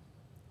now,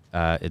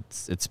 it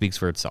speaks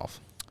for itself.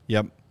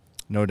 Yep,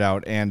 no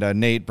doubt. And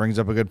Nate brings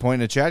up a good point in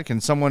the chat. Can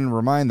someone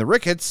remind the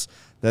Ricketts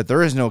that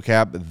there is no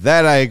cap?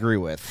 That I agree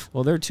with.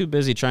 Well, they're too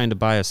busy trying to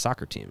buy a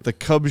soccer team. The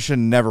Cubs should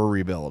never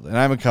rebuild, and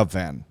I'm a Cub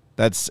fan.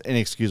 That's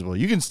inexcusable.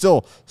 You can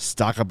still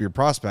stock up your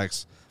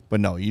prospects,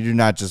 but no, you do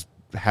not just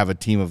have a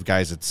team of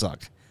guys that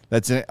suck.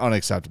 That's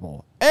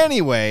unacceptable.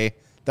 Anyway,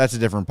 that's a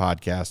different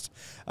podcast.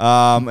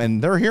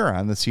 And they're here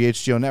on the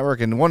CHGO network.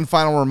 And one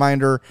final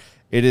reminder,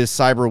 it is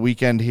Cyber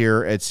Weekend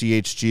here at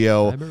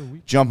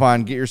CHGO. Jump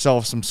on, get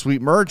yourself some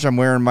sweet merch. I'm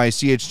wearing my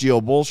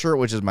CHGO Bull shirt,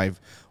 which is my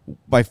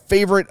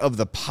favorite of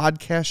the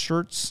podcast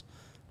shirts.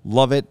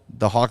 Love it.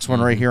 The Hawks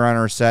one right here on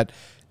our set.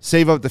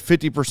 Save up to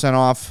 50%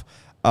 off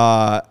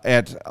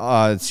at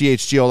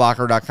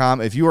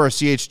chgolocker.com. If you are a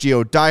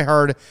CHGO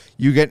diehard,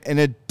 you get an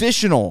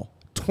additional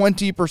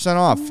 20%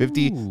 off.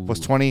 50 plus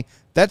 20.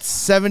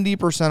 That's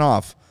 70%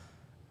 off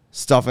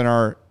stuff in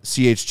our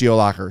CHGO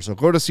locker. So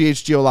go to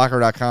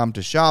chgolocker.com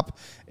to shop.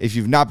 If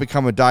you've not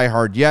become a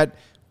diehard yet,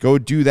 go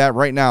do that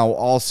right now,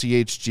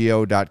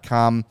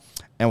 allchgo.com.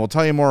 And we'll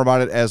tell you more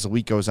about it as the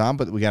week goes on.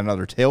 But we got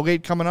another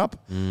tailgate coming up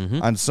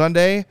on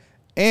Sunday.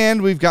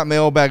 And we've got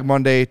Mailbag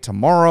Monday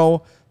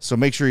tomorrow. So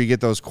make sure you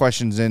get those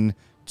questions in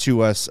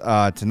to us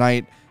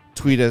tonight.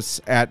 Tweet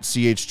us at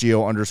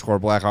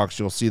CHGO_Blackhawks.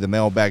 You'll see the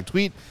mailbag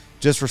tweet.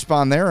 Just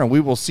respond there, and we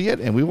will see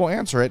it, and we will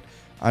answer it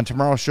on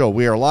tomorrow's show.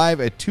 We are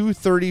live at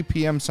 2:30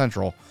 p.m.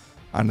 Central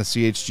on the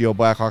CHGO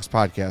Blackhawks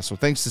podcast. So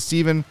thanks to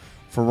Steven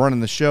for running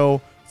the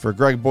show. For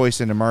Greg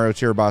Boyson and Mario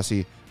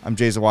Tirabassi, I'm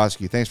Jay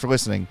Zawaski. Thanks for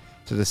listening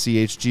to the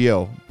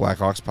CHGO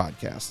Blackhawks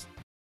podcast.